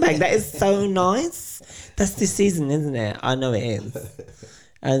that handbag? That is so nice. That's this season, isn't it? I know it is.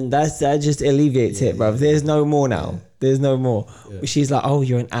 And that just alleviates it, bruv. There's no more now. There's no more. She's like, oh,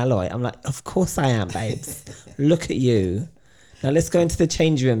 you're an ally. I'm like, of course I am, babes. Look at you. Now let's go into the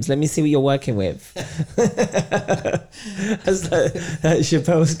change rooms. Let me see what you're working with. That's like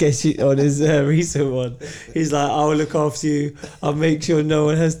Chappelle sketch on his recent one. He's like, I'll look after you. I'll make sure no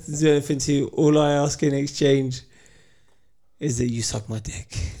one has to do anything to you. All I ask in exchange is that you suck my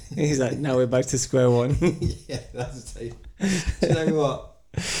dick. He's like, now we're back to square one. Yeah, that's the thing. Do you know what?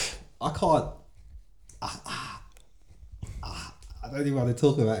 I can't. I don't even want to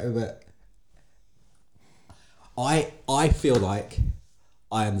talk about it, but I feel like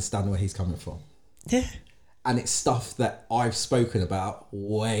I understand where he's coming from. Yeah. And it's stuff that I've spoken about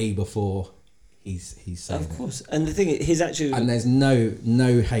way before he's saying it. Of course. And the thing is, he's actually... And there's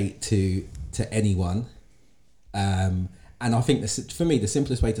no hate to anyone. And I think for me, the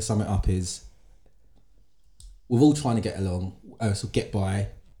simplest way to sum it up is we're all trying to get along, so get by.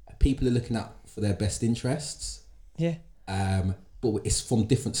 People are looking out for their best interests. Yeah. But it's from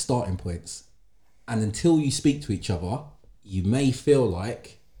different starting points. And until you speak to each other, you may feel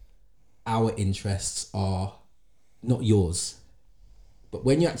like our interests are not yours. But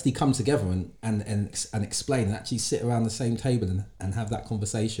when you actually come together and explain and actually sit around the same table and have that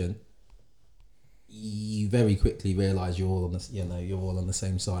conversation, you very quickly realise you're all on the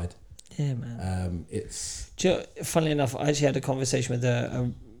same side. Yeah, man. It's funnily enough, I actually had a conversation with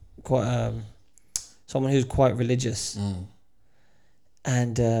someone who's quite religious,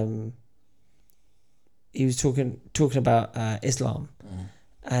 and he was talking about Islam,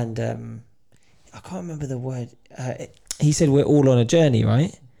 and I can't remember the word. He said we're all on a journey,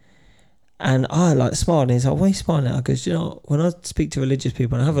 right? And I like smiled, and he's like, why are you smiling at? Because, you know, when I speak to religious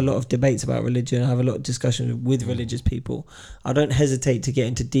people, and I have a lot of debates about religion, I have a lot of discussions with religious people, I don't hesitate to get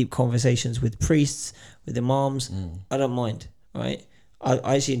into deep conversations with priests, with imams. I don't mind, right?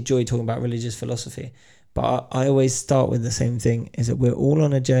 I actually enjoy talking about religious philosophy. But I always start with the same thing, is that we're all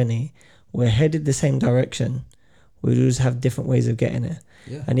on a journey, we're headed the same direction, we just have different ways of getting there.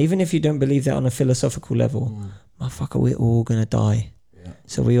 Yeah. And even if you don't believe that on a philosophical level, motherfucker, we're all going to die.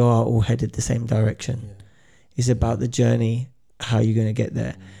 So we are all headed the same direction. Yeah. It's about the journey, how you're going to get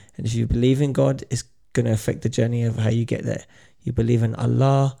there. And if you believe in God, it's going to affect the journey of how you get there. You believe in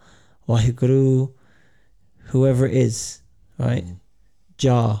Allah, Waheguru, whoever it is, right?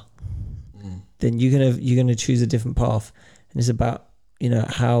 Jah. Then you're gonna choose a different path. And it's about, you know,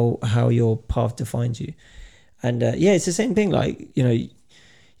 how your path defines you. And it's the same thing. Like, you know,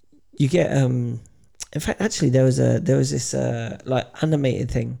 you get in fact, actually, there was this like animated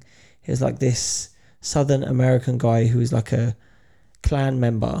thing. It was like this Southern American guy who was like a clan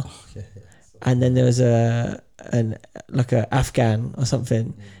member, and then there was an Afghan or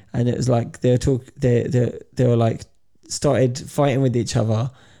something, and it was like they were like started fighting with each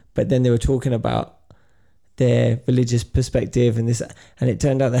other, but then they were talking about their religious perspective and this, and it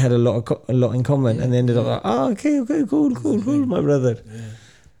turned out they had a lot in common, and they ended up like, oh, okay, cool, my brother. Yeah.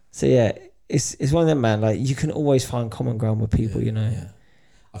 So yeah. It's one of them, man. Like, you can always find common ground with people, you know. Yeah.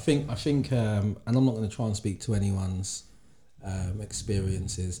 I think, and I'm not going to try and speak to anyone's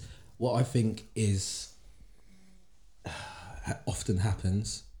experiences. What I think is often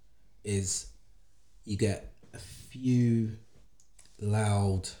happens is you get a few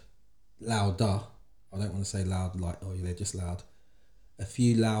louder. I don't want to say loud like, oh, they're just loud. A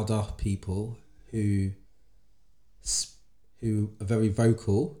few louder people who are very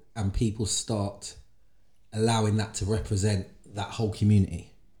vocal. And people start allowing that to represent that whole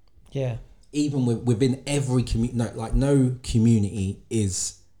community. Yeah. Even within every community, no community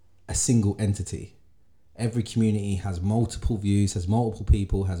is a single entity. Every community has multiple views, has multiple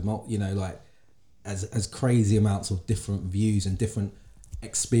people, has as crazy amounts of different views and different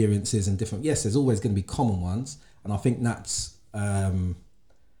experiences and different. Yes, there's always going to be common ones, and I think that's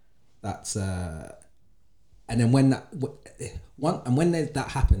And then when that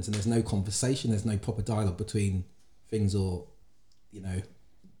happens and there's no conversation, there's no proper dialogue between things, or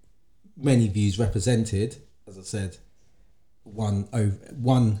many views represented. As I said,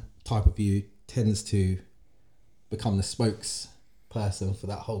 one type of view tends to become the spokesperson for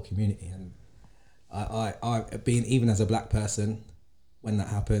that whole community. And I being, even as a black person, when that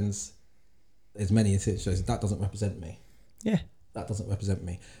happens, there's many situations that doesn't represent me. Yeah, that doesn't represent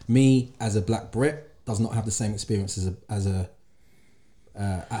me. Me as a black Brit does not have the same experience as a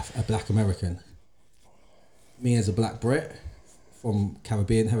black American. Me as a black Brit from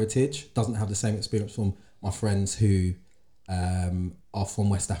Caribbean heritage doesn't have the same experience from my friends who are from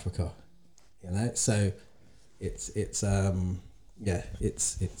West Africa. So it's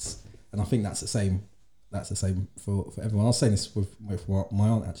and I think that's the same for everyone. I was saying this with my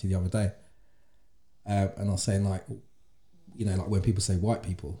aunt actually the other day, and I was saying, like, like when people say white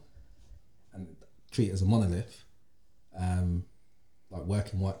people and treat it as a monolith, like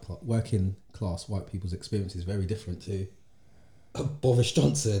working class white people's experience is very different to Boris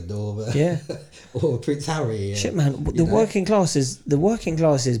Johnson or or Prince Harry. Shit, man. The working class is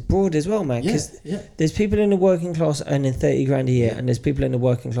broad as well, man. Because there's people in the working class earning 30 grand a year, and there's people in the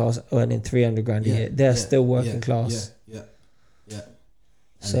working class earning 300 grand a year. They're still working class. Yeah. And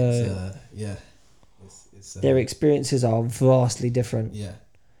so it's their experiences are vastly different. Yeah,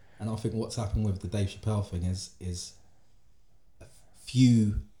 and I think what's happened with the Dave Chappelle thing is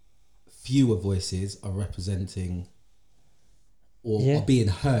fewer voices are representing. Are being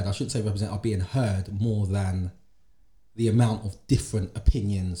heard. I shouldn't say represent. Are being heard more than the amount of different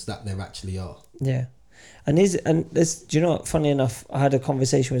opinions that there actually are. Yeah, and this. Do you know what? Funny enough, I had a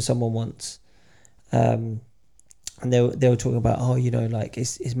conversation with someone once, and they were talking about like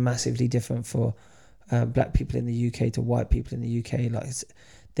it's massively different for black people in the UK to white people in the UK. Like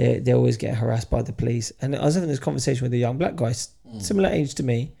they always get harassed by the police. And I was having this conversation with a young black guy, similar age to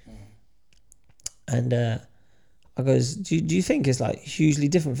me, and. I goes, do you think it's like hugely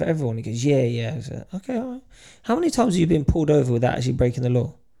different for everyone? He goes, yeah. I said, okay, all right. How many times have you been pulled over without actually breaking the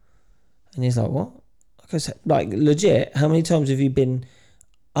law? And he's like, what? I goes, like, legit, how many times have you been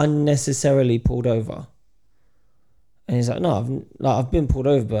unnecessarily pulled over? And he's like, no, I've been pulled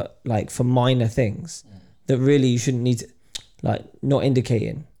over, but like for minor things that really you shouldn't need to, like, not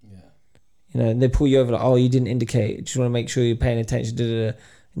indicating. Yeah. And they pull you over like, oh, you didn't indicate. Just want to make sure you're paying attention.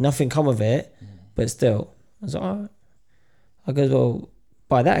 Nothing come of it, but still. I was like, all right. I goes, well,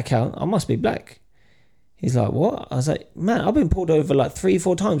 by that account, I must be black. He's like, what? I was like, man, I've been pulled over like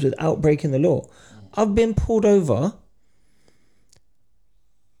 3-4 times without breaking the law. I've been pulled over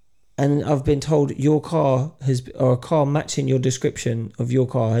and I've been told your car or a car matching your description of your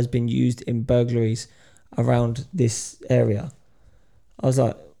car has been used in burglaries around this area. I was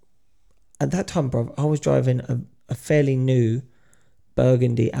like, at that time, bro, I was driving a fairly new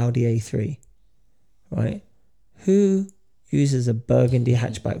burgundy Audi A3, right? Who uses a burgundy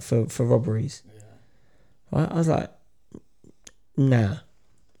hatchback for robberies? Yeah. Right? I was like, nah,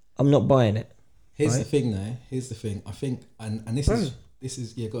 I'm not buying it. Here's the thing, though. Here's the thing. I think, and this is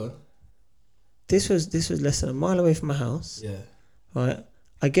go on. This was less than a mile away from my house. Yeah. Right.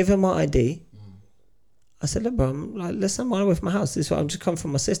 I give her my ID. I said, look, bro, I'm like less than a mile away from my house. This is what I'm just come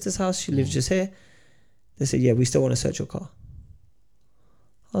from my sister's house. She lives just here. They said, yeah, we still want to search your car.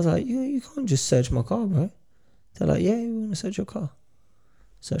 I was like, you can't just search my car, bro. They're like, yeah, we want to search your car.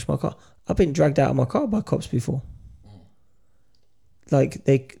 Search my car. I've been dragged out of my car by cops before. Like,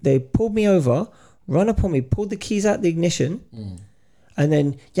 they pulled me over, run up on me, pulled the keys out the ignition, and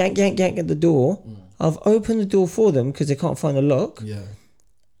then yank at the door. I've opened the door for them because they can't find the lock. Yeah.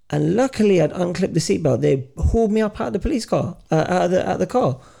 And luckily, I'd unclipped the seatbelt. They hauled me up out of the police car, out of the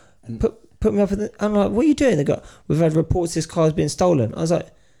car. And put me up in the... I'm like, what are you doing? They go, we've had reports this car's been stolen. I was like,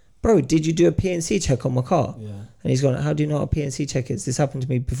 bro, did you do a PNC check on my car? Yeah. And he's gone, how do you know what a PNC check is? This happened to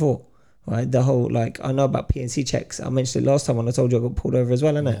me before, right? The whole, like, I know about PNC checks. I mentioned it last time when I told you I got pulled over as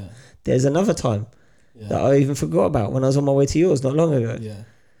well, innit? Yeah. There's another time that I even forgot about when I was on my way to yours not long ago. Yeah.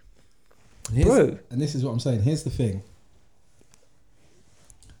 Bro. And this is what I'm saying. Here's the thing.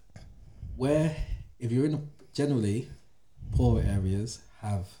 Where, if you're in generally, poorer areas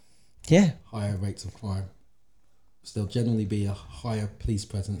have higher rates of crime. So there'll generally be a higher police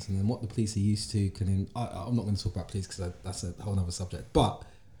presence, and then what the police are used to I'm not going to talk about police because that's a whole other subject. But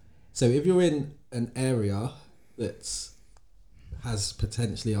so if you're in an area that has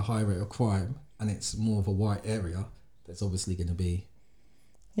potentially a high rate of crime and it's more of a white area, there's obviously going to be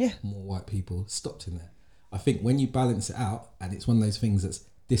more white people stopped in there. I think when you balance it out, and it's one of those things that's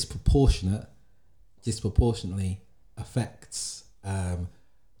disproportionately affects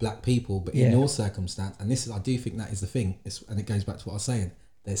black people, but in your circumstance, and this is, I do think that is the thing, and it goes back to what I was saying.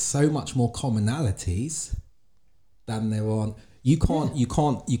 There's so much more commonalities than there are. You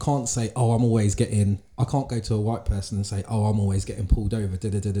can't say, oh, I'm always getting. I can't go to a white person and say, oh, I'm always getting pulled over,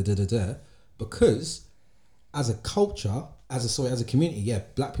 because as a culture, as a community, yeah,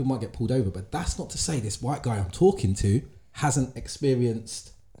 black people might get pulled over, but that's not to say this white guy I'm talking to hasn't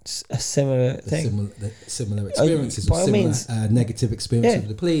experienced a similar thing, similar experiences, or similar negative experience with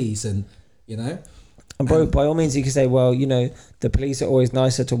the police, and you know. And by all means, you can say, well, you know, the police are always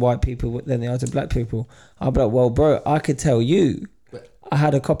nicer to white people than they are to black people. I'll be like, well, bro, I could tell you, I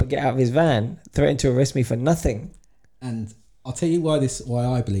had a copper get out of his van, threatened to arrest me for nothing. And I'll tell you why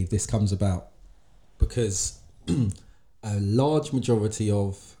I believe this comes about, because a large majority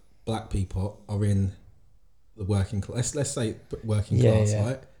of black people are in the working class. Let's say working class,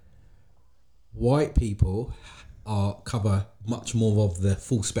 right? White people cover much more of the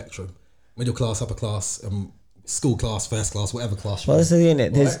full spectrum. Middle class, upper class, school class, first class, whatever class. Well, that's the thing,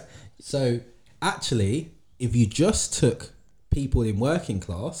 isn't it? Right? So actually, if you just took people in working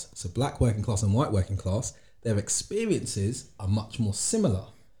class, so black working class and white working class, their experiences are much more similar.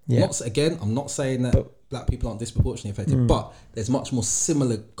 Yeah. I'm not saying that black people aren't disproportionately affected, but there's much more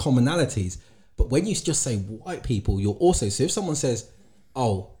similar commonalities. But when you just say white people, you're also, so if someone says,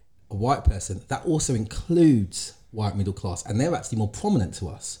 oh, a white person, that also includes white middle class, and they're actually more prominent to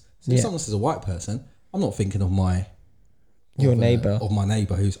us. So if someone says a white person, I'm not thinking of my neighbour,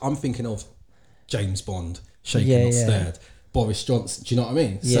 I'm thinking of James Bond, shaken not stirred, Boris Johnson. Do you know what I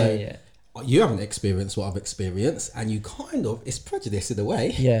mean? You haven't experienced what I've experienced, and you kind of, it's prejudice in a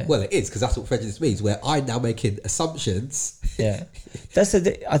way. Yeah. Well, it is, because that's what prejudice means, where I'm now making assumptions. Yeah. That's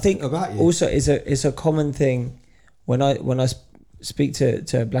I think about you. Also it's a common thing when I speak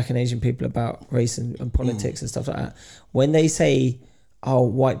to black and Asian people about race and politics and stuff like that. When they say, oh,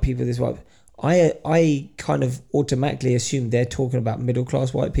 white people, this white, I kind of automatically assume they're talking about middle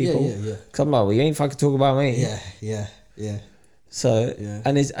class white people. Yeah. Cause I'm like, well, you ain't fucking talking about me. Yeah. So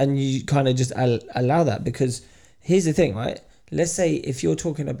and you kind of just allow that, because here's the thing, right? Let's say if you're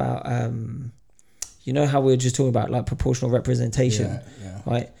talking about you know how we were just talking about like proportional representation,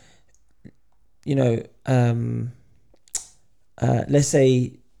 right? You know, let's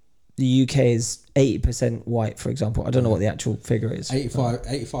say the UK is 80% white, for example. I don't know what the actual figure is.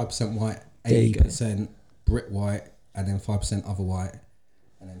 85% white, 80% Brit white, and then 5% other white,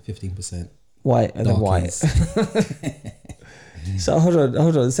 and then 15% white, and then white. So hold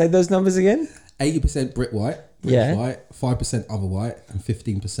on. Say those numbers again. 80% Brit white, British white, 5% other white, and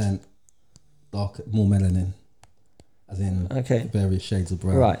 15% dark, more melanin, as in various shades of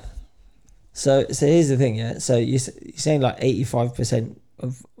brown. Right. So here's the thing, yeah. So you're saying like 85%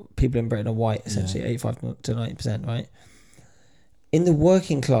 of people in Britain are white, essentially 85 to 90%, right? In the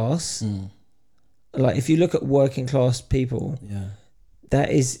working class, like if you look at working class people,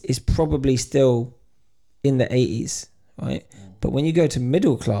 that is probably still in the 80s, right? But when you go to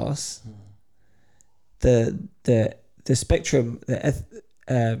middle class, the spectrum, trying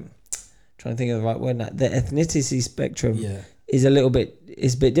to think of the right word now, the ethnicity spectrum is a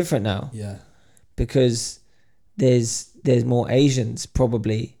bit different now. Yeah. Because there's more Asians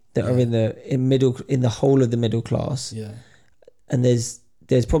probably that are in the whole of the middle class. Yeah. And there's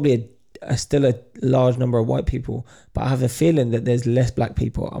probably still a large number of white people, but I have a feeling that there's less black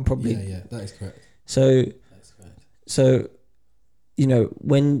people. I'm probably that is correct. So you know,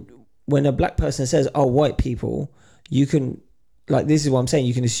 when a black person says, oh, white people, you can, like, this is what I'm saying,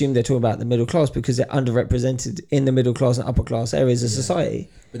 you can assume they're talking about the middle class because they're underrepresented in the middle class and upper class areas of society.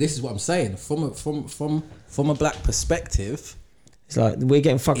 But this is what I'm saying, from a black perspective, it's like we're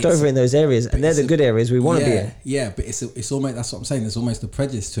getting fucked over in those areas, and they're the good areas we want to be in. Yeah, but it's almost, that's what I'm saying, there's almost a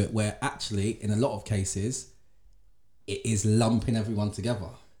prejudice to it, where actually in a lot of cases it is lumping everyone together.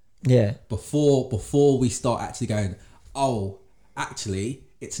 Yeah. Before we start actually going, oh, actually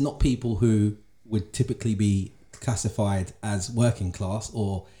it's not people who would typically be classified as working class,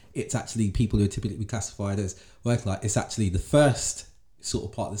 or it's actually people who are typically be classified as working class. It's actually the first sort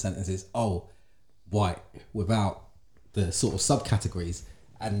of part of the sentence is, oh, white, without the sort of subcategories,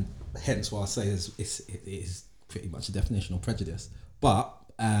 and hence why I say it is pretty much a definitional prejudice. But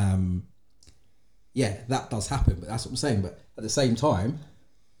that does happen. But that's what I'm saying. But at the same time,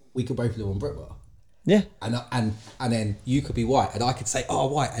 we could both live on Britwell. Yeah. And then you could be white, and I could say, oh,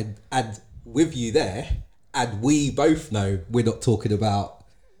 white, and with you there, and we both know we're not talking about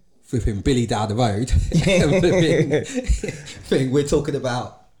flipping Billy down the road. thing. We're talking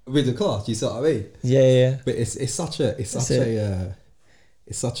about middle class. You see what I mean? Yeah. But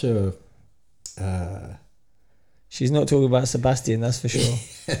She's not talking about Sebastian, that's for sure.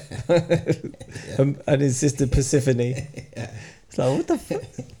 And his sister Persephone. Yeah. It's like, what the fuck?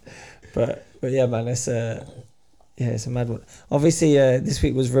 But yeah, man, it's a mad one. Obviously, this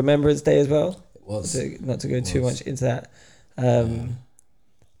week was Remembrance Day as well. It was. Not to go too much into that.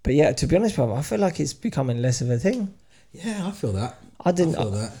 But yeah, to be honest, bro, I feel like it's becoming less of a thing. Yeah, I feel that. I didn't. I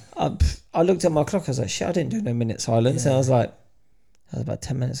feel that. I looked at my clock. I was like, shit, I didn't do no minute silence. And I was like, that was about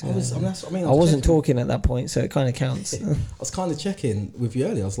 10 minutes ago. I wasn't talking at that point, so it kind of counts. I was kind of checking with you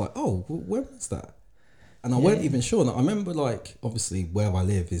earlier. I was like, oh, when was that? And I weren't even sure. And I remember, like, obviously where I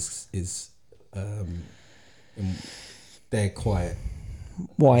live is they're quite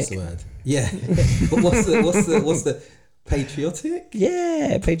white. What's the word? Yeah. But what's the patriotic?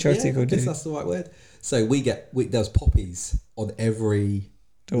 Yeah, patriotic. Yeah, I guess that's the right word. So there's poppies on every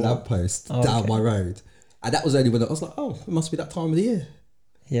lamppost down my road. And that was only when I was like, oh, it must be that time of the year.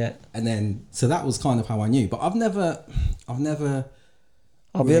 Yeah. And then, so that was kind of how I knew. But I've never. I'll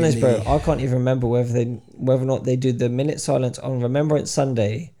be honest, bro. I can't even remember whether or not they do the minute silence on Remembrance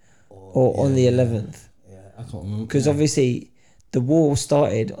Sunday or on the 11th. Yeah, I can't remember. Because obviously, the war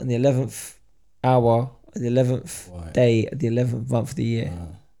started on the 11th hour, the 11th day, the 11th month of the year.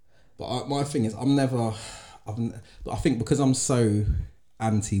 But my thing is, but I think because I'm so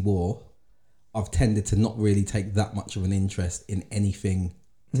anti-war, I've tended to not really take that much of an interest in anything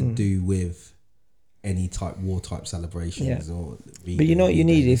to do with any war type celebrations or. But you know what you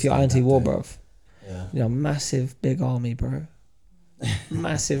need if you're anti-war, bruv? Yeah. You know, massive big army, bro.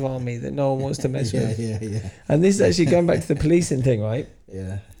 Massive army that no one wants to mess with. Yeah. And this is actually going back to the policing thing, right?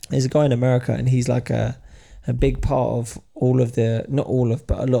 Yeah. There's a guy in America, and he's like a big part of not all of,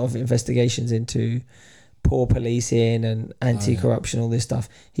 but a lot of investigations into poor policing and anti-corruption, all this stuff.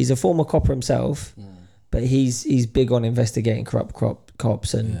 He's a former copper himself, but he's big on investigating corrupt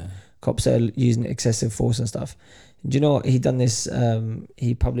cops and cops that are using excessive force and stuff. And do you know what? He done this,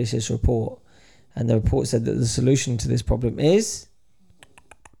 he published this report, and the report said that the solution to this problem is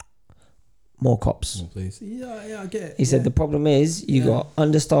more cops. Please. Yeah, I get it. He said the problem is you got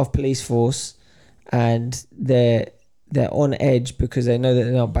understaffed police force, and they're on edge because they know that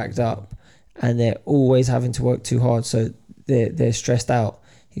they're not backed up, and they're always having to work too hard, so they're stressed out.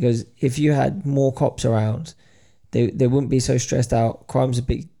 He goes, if you had more cops around, they wouldn't be so stressed out. Crimes would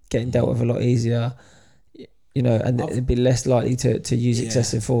be getting dealt with a lot easier, you know, and they'd be less likely to use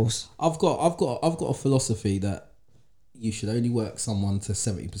excessive force. I've got a philosophy that you should only work someone to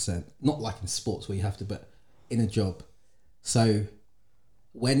 70%. Not like in sports where you have to, but in a job. So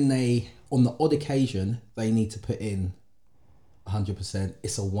when they, on the odd occasion, they need to put in 100%,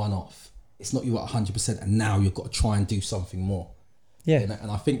 it's a one-off. It's not you at 100% and now you've got to try and do something more. Yeah. And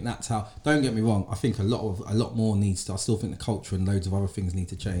I think that's how, don't get me wrong, I think a lot more needs to, I still think the culture and loads of other things need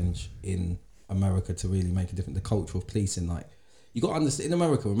to change in America to really make a difference. The culture of policing, like, you got to understand, in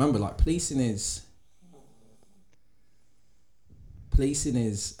America, remember, like, policing is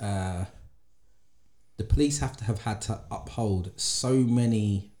the police have to have had to uphold so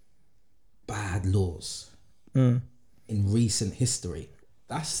many bad laws in recent history.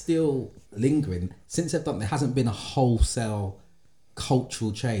 That's still lingering. Since they've done, there hasn't been a wholesale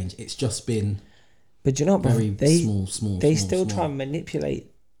cultural change. It's just been, but you know, very small. They still try and manipulate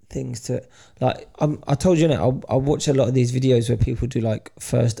things to, like, I told you, I watch a lot of these videos where people do like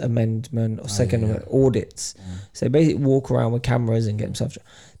First Amendment or Second Amendment audits. So basically walk around with cameras and get himself.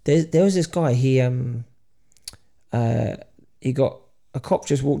 There was this guy. He got a cop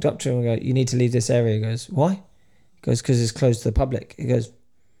just walked up to him and go, "You need to leave this area." He goes, "Why?" He goes, "Because it's closed to the public." He goes,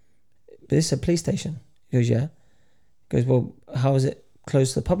 "But this is a police station." He goes, "Yeah." He goes, "Well, how is it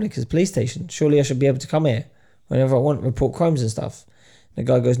closed to the public? It's a police station. Surely I should be able to come here whenever I want, report crimes and stuff." The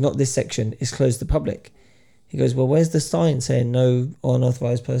guy goes, "Not this section, it's closed to the public." He goes, "Well, where's the sign saying no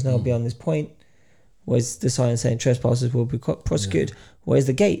unauthorized personnel beyond this point? Where's the sign saying trespassers will be prosecuted? Where's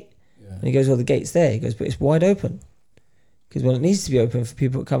the gate?" And he goes, "Well, the gate's there." He goes, "But it's wide open." Because, "Well, it needs to be open for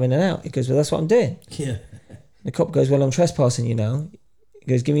people to come in and out." He goes, "Well, that's what I'm doing." Yeah. The cop goes, "Well, I'm trespassing you now." He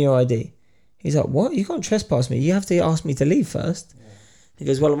goes, "Give me your ID." He's like, "What? You can't trespass me. You have to ask me to leave first." He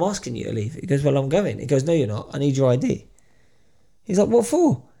goes, "Well, I'm asking you to leave." He goes, "Well, I'm going." He goes, "No, you're not. I need your ID." He's like, "What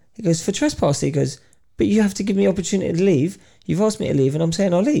for?" He goes, "For trespassing." He goes, "But you have to give me the opportunity to leave. You've asked me to leave and I'm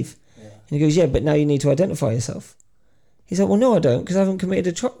saying I'll leave." And he goes, "Yeah, but now you need to identify yourself." He's like, "Well, no, I don't, because I haven't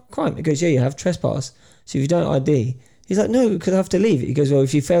committed a crime." He goes, "Yeah, you have, trespass. So if you don't ID." He's like, "No, because I have to leave." He goes, "Well,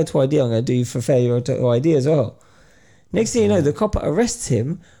 if you fail to ID, I'm going to do you for failure to ID as well." Next thing you know, the cop arrests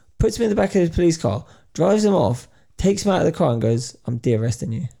him, puts him in the back of his police car, drives him off, takes him out of the car and goes, "I'm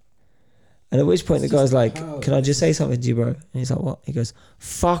de-arresting you." And at which point It's the guy's just like, how- can I just say something to you, bro? And he's like, what? He goes,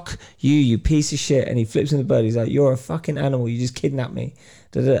 fuck you, you piece of shit. And he flips him the bird. He's like, you're a fucking animal. You just kidnapped me.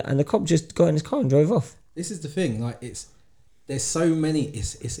 Da-da. And the cop just got in his car and drove off. This is the thing. Like, there's so many.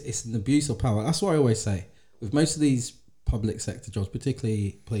 It's an abuse of power. That's what I always say. With most of these public sector jobs,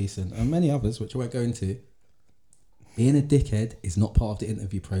 particularly police and many others, which I won't go into, being a dickhead is not part of the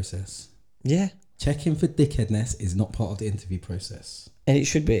interview process. Yeah. Checking for dickheadness is not part of the interview process. And it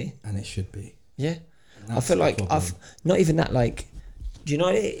should be. And it should be. Yeah. I feel like not even that, like, do you know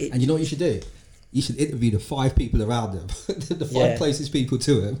and you know what you should do? You should interview the 5 people around them, the 5 closest people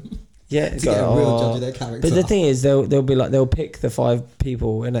to him. Yeah, to get a real judge of their character. But the thing is, they'll be like, they'll pick the 5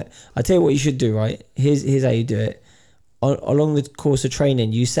 people, and I tell you what you should do, right? Here's how you do it. Along the course of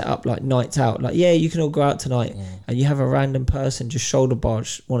training, you set up like nights out. Like, yeah, you can all go out tonight, and you have a random person just shoulder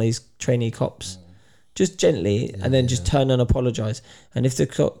barge one of these trainee cops, just gently, and then just turn and apologise. And if the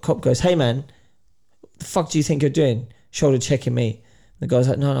cop goes, "Hey man, what the fuck do you think you're doing? Shoulder checking me." The guy's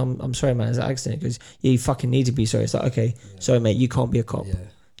like, "No, I'm sorry, man. It's an accident." He goes, "Yeah, you fucking need to be sorry." It's like, okay, sorry, mate. You can't be a cop.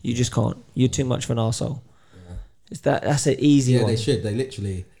 You just can't. You're too much of an arsehole. It's that's an easy one. Yeah, they should. They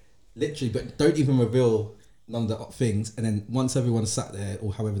literally, but don't even reveal none of the things. And then once everyone's sat there,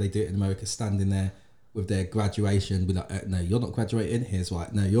 or however they do it in America, standing there with their graduation, be like, "No, you're not graduating. Here's why.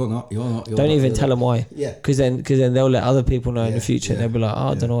 No, you're not. You're not. Don't even tell them why. Yeah. Because then they'll let other people know in the future. And they'll be like, "Oh,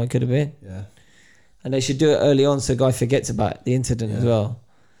 I don't know what it could have been." Yeah. And they should do it early on so the guy forgets about the incident as well.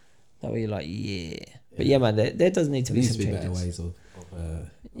 That way you're like, yeah. But yeah, man, there does need to be some changes. Better ways of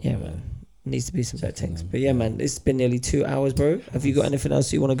man. Needs to be some better things. But yeah, man, it's been nearly 2 hours, bro. Have you got anything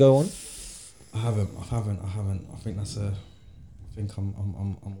else you want to go on? I haven't. I think I'm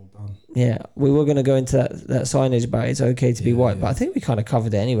all done. Yeah, we were going to go into that signage about it's okay to be white, but I think we kind of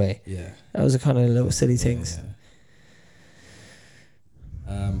covered it anyway. Yeah. That was a kind of little silly things.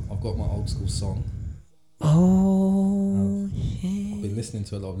 Yeah. I've got my old school song. Oh, I've been listening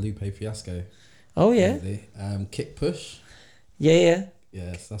to a lot of Lupe Fiasco. Oh, yeah. Lately. Kick Push. Yeah.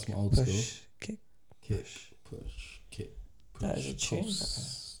 Yes, that's my old school. Kick, push. That is a tune. I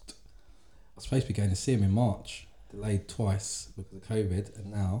was supposed to be going to see him in March, delayed twice because of COVID,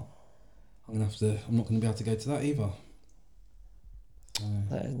 and now I'm not going to be able to go to that either. So,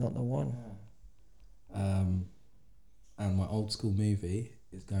 that is not the one. And my old school movie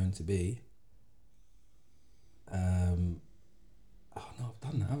is going to be. Oh no, I've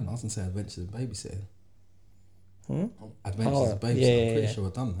done that, haven't I? I was going to say Adventures of Babysitting. Adventures of Babysitting. I'm pretty sure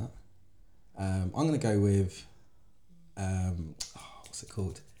I've done that. I'm going to go with. What's it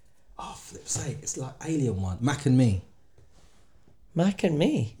called? Oh, flip's sake! It's like Alien one. Mac and Me. Mac and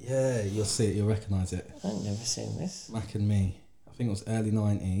Me. Yeah, you'll see it. You'll recognise it. I've never seen this. Mac and Me. I think it was early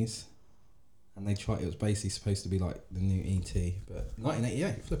 90s, and they tried. It was basically supposed to be like the new ET, but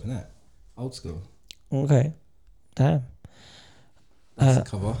 1988. Flipping it. Old school. Okay. Damn. That's the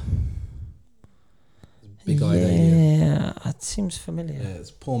cover. Big eyed alien. Yeah, that seems familiar. Yeah,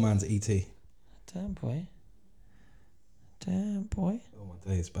 it's poor man's ET. Damn boy. Oh my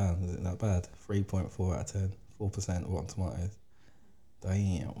days, bad. Is it that bad? 3.4 out of 10. 4% Rotten Tomatoes.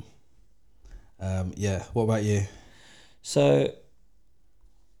 Damn. Yeah. What about you? So,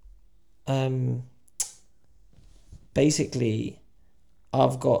 basically,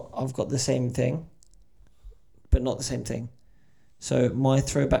 I've got the same thing, but not the same thing. So my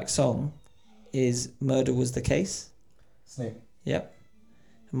throwback song is "Murder Was the Case." Snoop. Yep.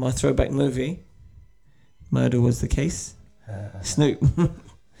 And my throwback movie, "Murder Was the Case." Snoop.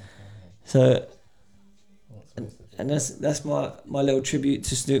 So, and that's my little tribute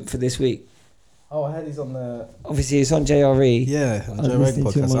to Snoop for this week. Oh, I heard he's on the. Obviously, it's on JRE. Yeah, on the Joe Rogan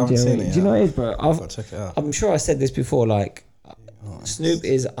podcast. I haven't seen it yet. Do you know what it is, bro? I've got to check it out. I'm sure I said this before. Like, Snoop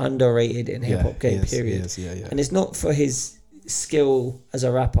is underrated in hip hop game. Period. Yeah. And it's not for his skill as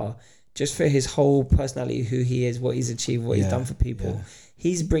a rapper, just for his whole personality, who he is, what he's achieved, what he's done for people. Yeah.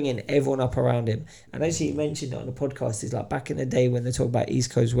 He's bringing everyone up around him. And as he mentioned it on the podcast, it's like back in the day when they talk about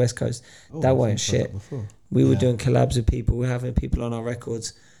East Coast, West Coast, that weren't shit. We were doing collabs with people. We were having people on our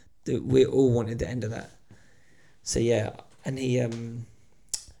records. We all wanted the end of that. So yeah, and he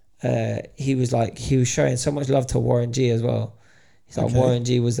was showing so much love to Warren G as well. He's like, Warren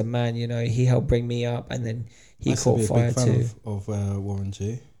G was the man, you know. He helped bring me up, and then he caught fire too. Of Warren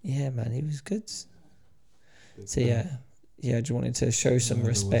G. Yeah, man, he was good. So yeah, I just wanted to show some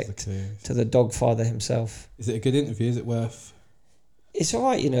respect to the Dogfather himself. Is it a good interview? Is it worth? It's all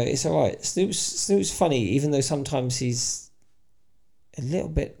right, you know. It's all right. Snoop's funny, even though sometimes he's a little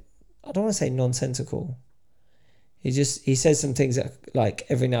bit. I don't want to say nonsensical. He says some things that, like,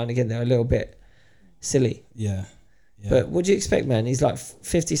 every now and again they're a little bit silly. Yeah. Yeah. But what do you expect, man? He's like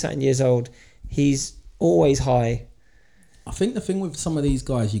 50-something years old. He's always high. I think the thing with some of these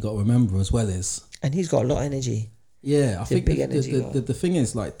guys you got to remember as well is... And he's got a lot of energy. Yeah, I think the thing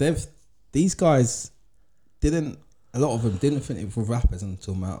is, like, these guys didn't... A lot of them didn't think it were rappers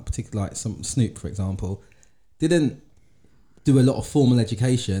until about, particularly like some Snoop, for example, didn't do a lot of formal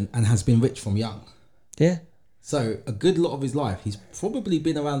education and has been rich from young. Yeah. So a good lot of his life, he's probably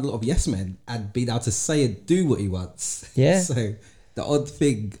been around a lot of yes men and been able to say and do what he wants. Yeah. So the odd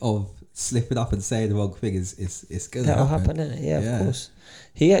thing of slipping up and saying the wrong thing is going to happen. That'll happen, isn't it? Yeah, of course.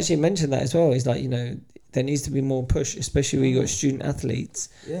 He actually mentioned that as well. He's like, there needs to be more push, especially when you got student athletes.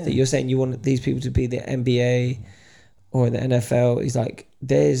 Yeah. That you're saying you want these people to be the NBA or the NFL. He's like,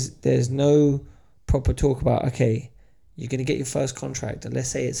 there's no proper talk about, okay, you're going to get your first contract, and let's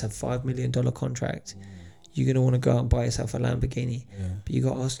say it's a $5 million contract. You're going to want to go out and buy yourself a Lamborghini. Yeah. But you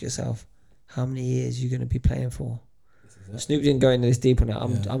got to ask yourself, how many years you're going to be playing for? Snoop didn't go into this deep on it.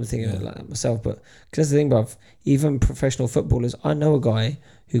 I'm thinking of it like that myself. But because that's the thing, bruv, even professional footballers, I know a guy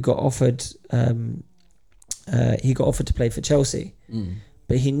who got offered to play for Chelsea,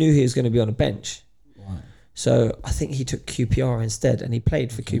 but he knew he was going to be on a bench. Right. So I think he took QPR instead, and he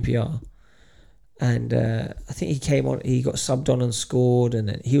played for QPR. And I think he came on, he got subbed on and scored,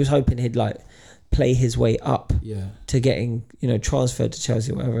 and he was hoping he'd like play his way up to getting, transferred to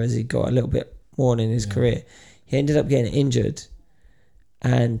Chelsea or whatever, as he got a little bit more on in his career. He ended up getting injured,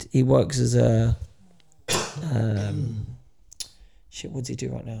 and he works as a what's he do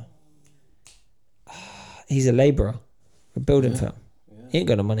right now? He's a labourer, a building firm. Yeah. He ain't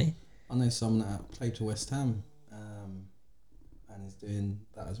got no money. I know someone that played for West Ham, and is doing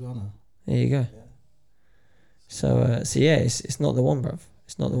that as well now. There you go. Yeah. So it's not the one, bruv.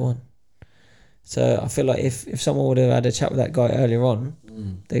 It's not the one. So I feel like if someone would have had a chat with that guy earlier on,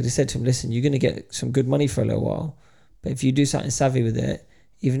 they'd have said to him, listen, you're going to get some good money for a little while, but if you do something savvy with it,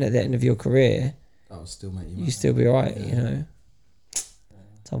 even at the end of your career, that will still make you still be alright,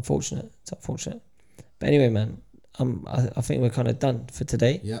 It's unfortunate. But anyway, man, I think we're kind of done for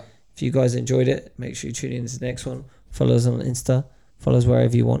today. Yeah. If you guys enjoyed it, make sure you tune in to the next one. Follow us on Insta. Follow us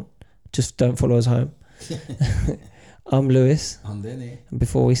wherever you want. Just don't follow us home. I'm Lewis. I'm Denny. And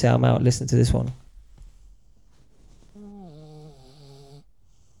before we say I'm out, listen to this one.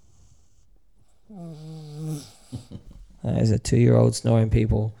 That is a 2-year-old snoring,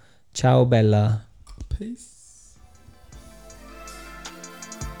 people. Ciao, Bella. Peace.